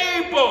is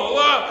able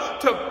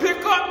to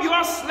pick up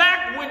your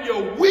slack when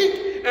you're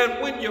weak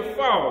and when you're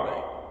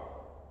falling.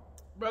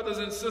 Brothers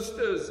and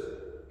sisters,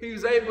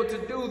 he's able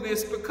to do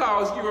this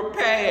because you're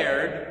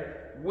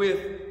paired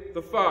with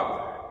the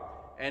Father.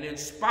 And in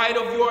spite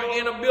of your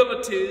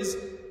inabilities,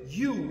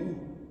 you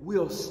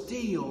will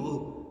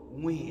still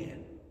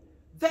win.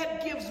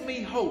 That gives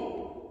me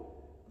hope.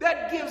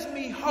 That gives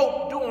me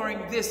hope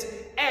during this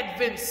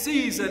Advent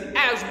season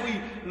as we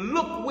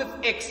look with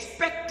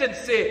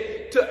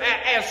expectancy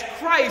as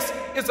Christ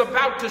is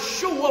about to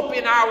show up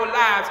in our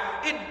lives.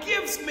 It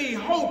gives me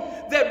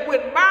hope that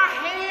when my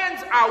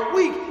hands are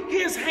weak,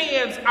 his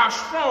hands are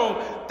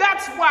strong.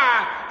 That's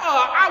why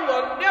I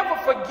will never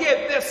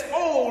forget this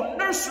old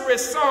nursery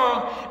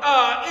song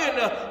in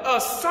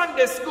a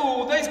Sunday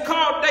school. They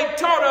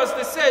taught us,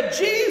 they said,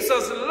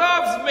 "Jesus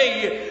loves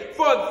me,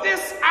 for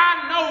this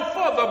I know,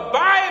 for the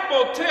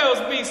Bible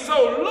tells me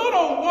so.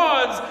 Little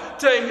ones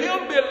to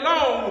him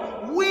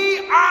belong.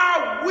 We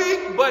are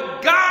weak,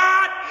 but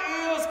God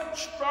is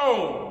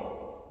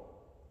strong."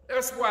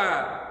 That's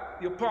why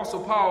the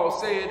Apostle Paul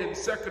said in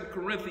 2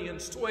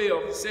 Corinthians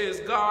 12, he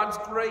says, "God's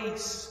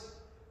grace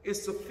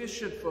is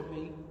sufficient for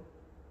me,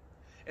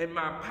 and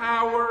my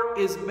power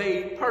is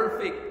made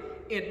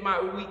perfect in my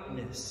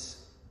weakness.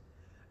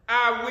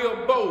 I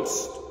will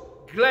boast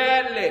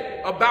gladly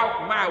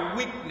about my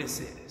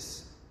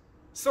weaknesses,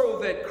 so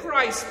that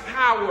Christ's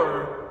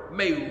power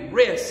may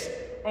rest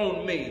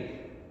on me.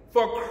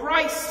 For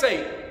Christ's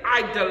sake,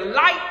 I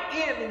delight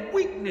in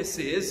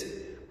weaknesses,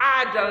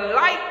 I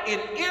delight in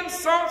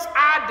insults,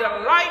 I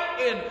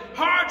delight in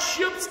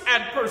hardships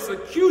and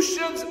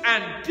persecutions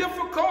and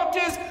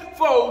difficulties.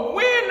 For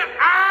when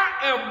I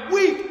am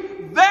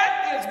weak,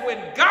 that is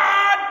when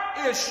God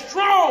is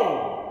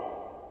strong."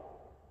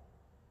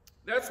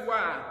 That's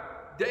why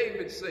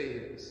David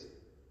says,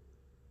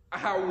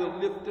 "I will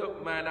lift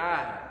up mine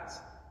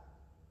eyes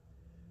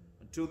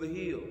unto the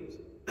hills.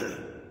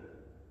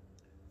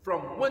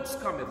 From whence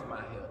cometh my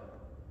help?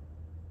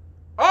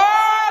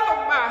 All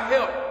of my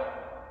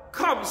help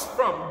comes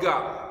from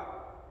God."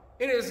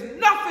 It is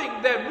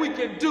nothing that we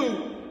can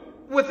do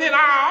within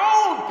our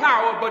own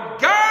power, but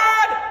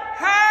God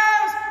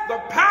has the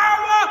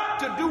power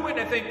to do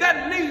anything.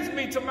 That leads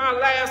me to my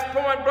last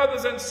point,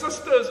 brothers and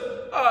sisters.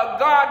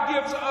 God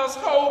gives us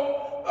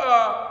hope.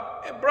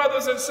 And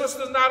brothers and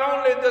sisters, not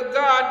only does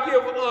God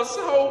give us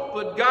hope,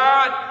 but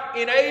God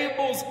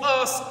enables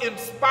us in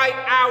spite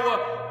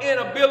our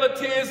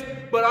inabilities.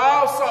 But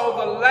also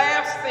the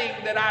last thing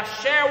that I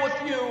share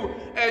with you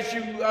as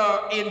you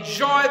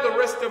enjoy the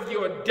rest of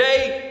your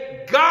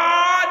day,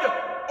 God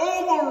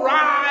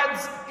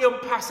overrides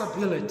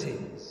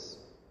impossibilities.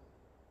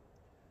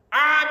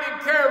 I'm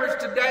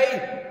encouraged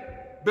today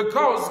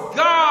because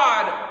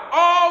God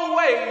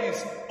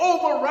always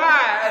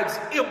overrides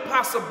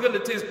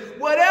impossibilities.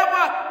 Whatever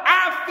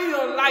I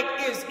feel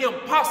like is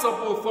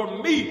impossible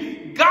for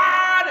me,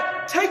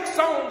 God takes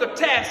on the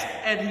task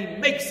and he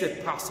makes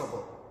it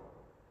possible.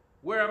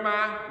 Where am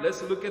I?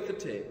 Let's look at the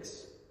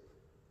text.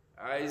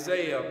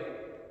 Isaiah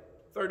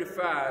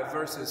 35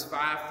 verses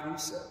 5 through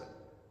 7.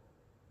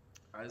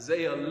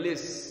 Isaiah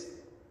lists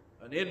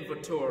an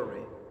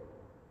inventory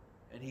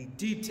and he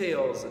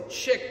details a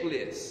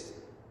checklist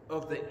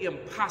of the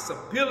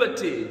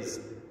impossibilities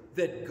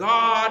that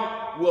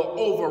God will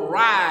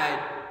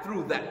override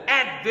through the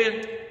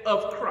advent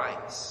of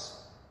Christ.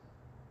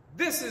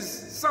 This is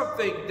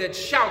something that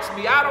shouts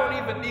me. I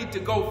don't even need to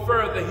go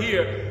further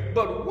here,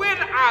 but when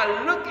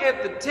I look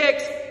at the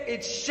text,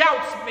 it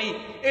shouts me.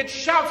 It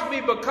shouts me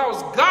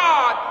because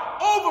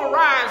God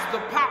overrides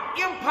the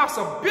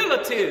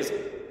impossibilities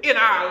in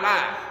our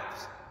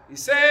lives. He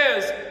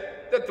says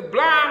that the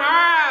blind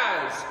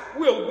eyes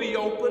will be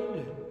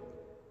opened.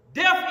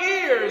 Deaf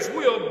ears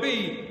will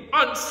be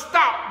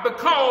unstopped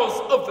because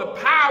of the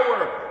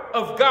power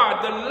of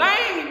God. The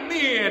lame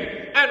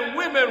men and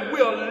women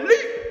will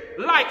leap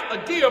like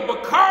a deer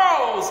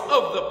because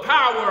of the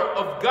power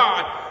of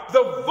God.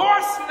 The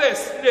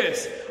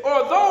voicelessness,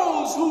 or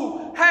those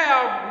who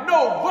have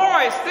no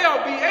voice,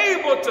 they'll be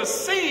able to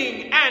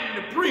sing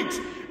and preach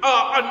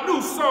a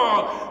new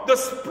song. The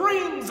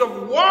springs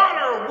of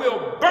water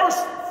will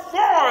burst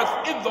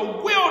forth in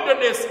the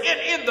wilderness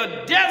and in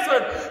the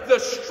desert. The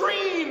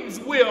streams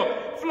will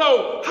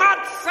flow.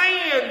 Hot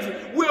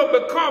sands will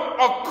become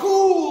a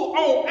cool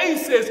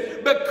oasis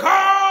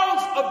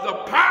because of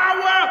the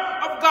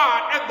power of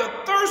God, and the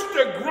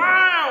thirsty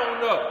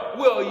ground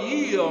will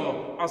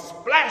yield a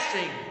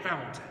splashing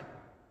fountain.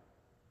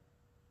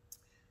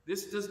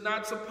 This does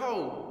not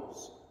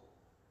suppose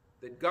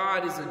that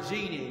God is a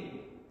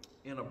genie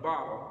in a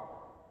bottle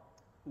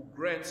who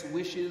grants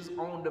wishes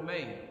on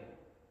demand.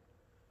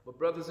 But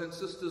brothers and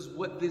sisters,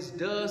 what this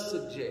does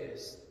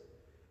suggest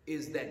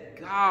is that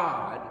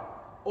God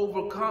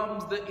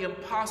overcomes the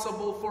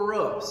impossible for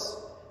us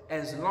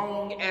as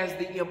long as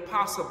the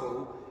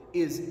impossible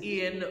is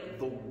in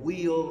the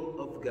will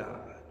of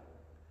God.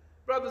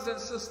 Brothers and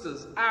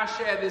sisters, I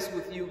share this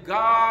with you.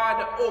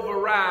 God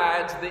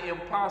overrides the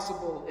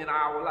impossible in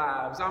our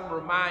lives. I'm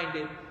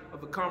reminded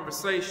of a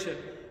conversation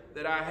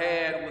that I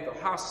had with a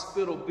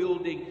hospital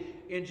building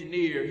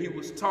engineer. He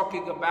was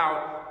talking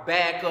about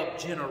backup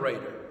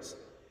generators.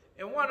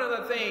 And one of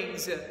the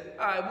things,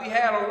 we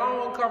had a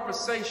long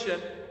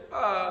conversation,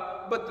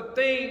 but the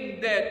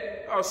thing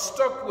that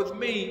stuck with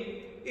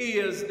me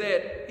is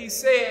that he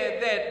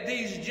said that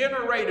these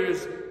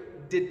generators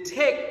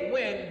detect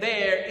when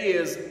there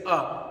is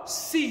a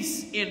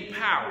cease in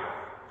power.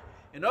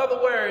 In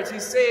other words, he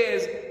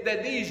says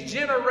that these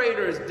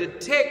generators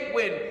detect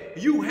when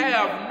you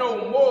have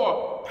no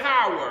more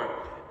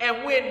power,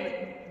 and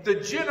when the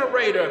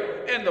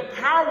generator and the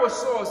power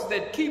source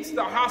that keeps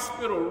the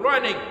hospital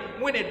running,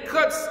 when it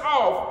cuts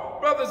off,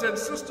 brothers and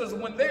sisters,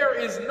 when there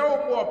is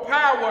no more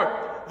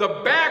power,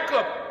 the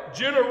backup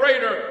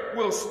generator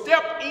will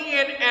step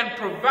in and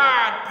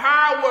provide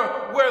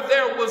power where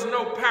there was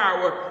no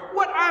power.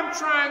 What I'm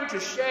trying to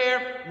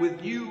share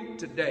with you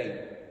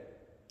today,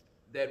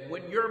 that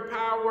when your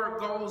power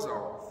goes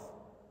off,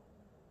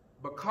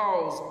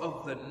 because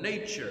of the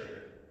nature,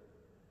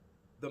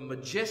 the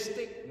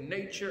majestic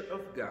nature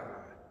of God,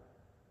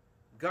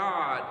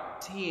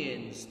 God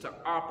tends to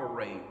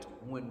operate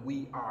when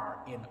we are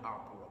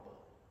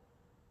inoperable.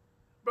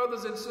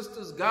 Brothers and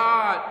sisters,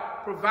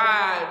 God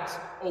provides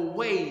a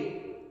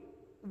way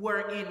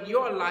where in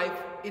your life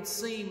it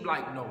seemed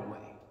like no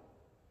way.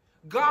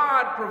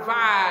 God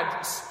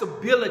provides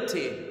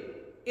stability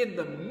in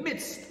the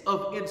midst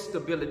of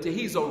instability.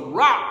 He's a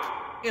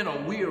rock in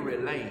a weary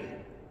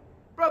land.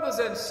 Brothers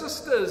and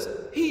sisters,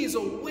 he's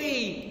a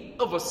way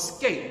of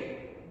escape.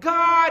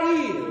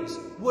 God is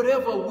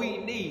whatever we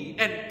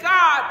need, and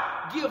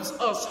God gives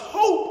us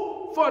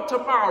hope for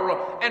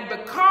tomorrow. And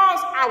because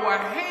our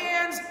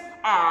hands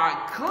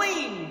are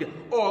cleaned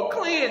or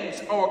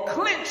cleansed or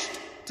clenched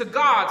to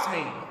God's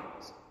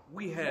hands,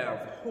 we have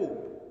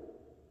hope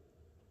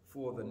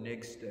for the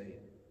next day.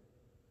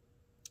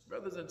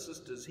 Brothers and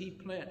sisters, he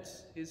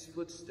plants his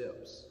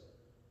footsteps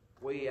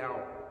way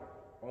out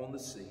on the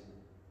sea.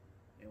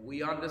 And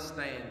we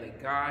understand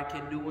that God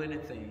can do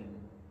anything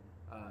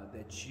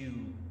that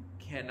you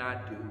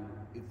cannot do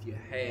if you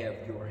have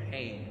your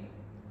hand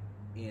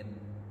in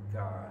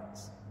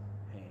God's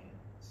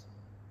hands.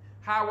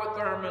 Howard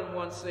Thurman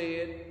once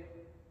said,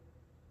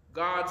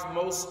 God's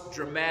most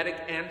dramatic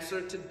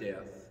answer to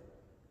death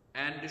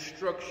and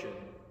destruction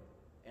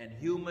and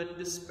human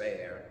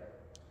despair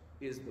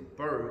is the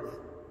birth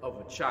of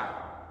a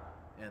child,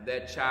 and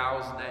that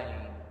child's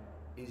name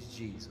is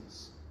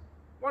Jesus.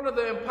 One of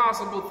the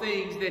impossible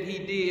things that he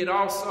did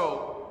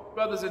also,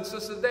 brothers and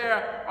sisters, there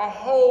are a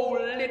whole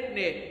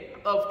litany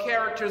of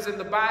characters in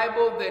the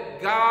Bible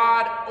that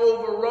God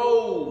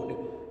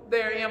overrode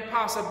their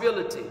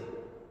impossibility.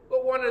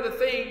 But one of the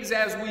things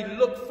as we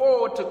look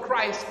forward to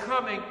Christ's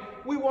coming,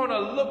 we want to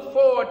look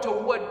forward to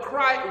what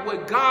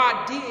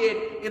God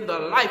did in the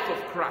life of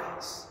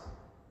Christ.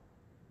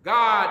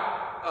 God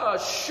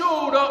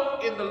showed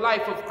up in the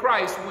life of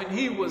Christ when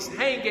he was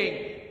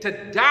hanging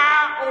to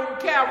die on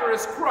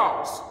Calvary's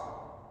cross.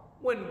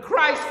 When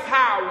Christ's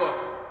power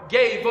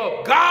gave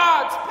up,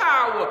 God's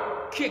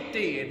power kicked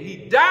in. He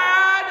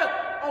died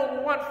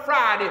on one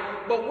Friday,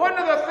 but one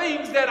of the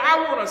things that I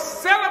want to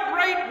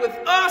celebrate with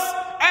us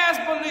as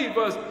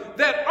believers,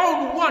 that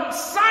on one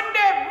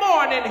Sunday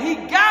morning, he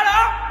got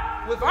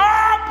up with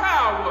all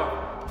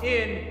power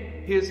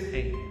in his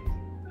hand.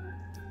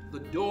 The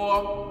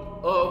door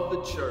of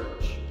the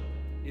church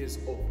is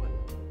open.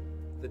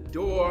 The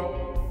door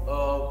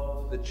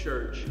of the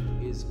church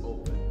is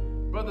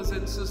open. Brothers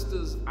and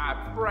sisters, I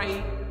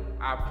pray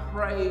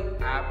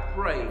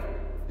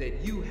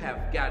that you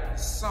have gotten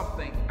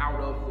something out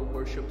of the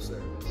worship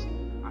service.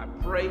 I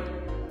pray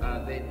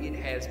that it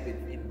has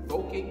been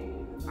invoking.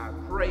 I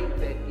pray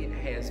that it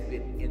has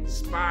been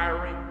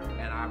inspiring,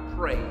 and I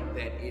pray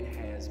that it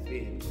has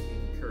been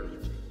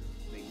encouraging.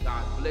 May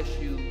God bless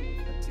you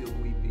until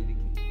we meet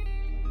again.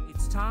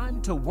 It's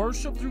time to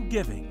worship through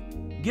giving.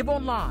 Give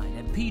online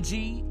at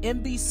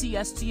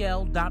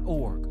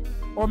pgmbcstl.org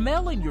or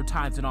mail in your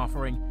tithes and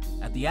offering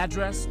at the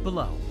address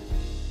below.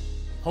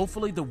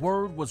 Hopefully the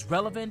word was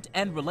relevant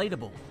and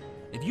relatable.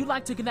 If you'd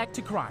like to connect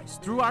to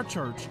Christ through our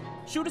church,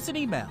 shoot us an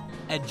email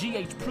at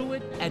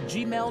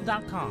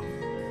ghpruitt@gmail.com.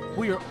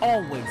 We are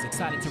always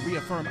excited to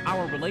reaffirm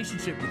our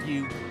relationship with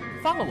you.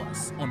 Follow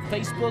us on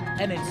Facebook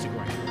and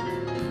Instagram.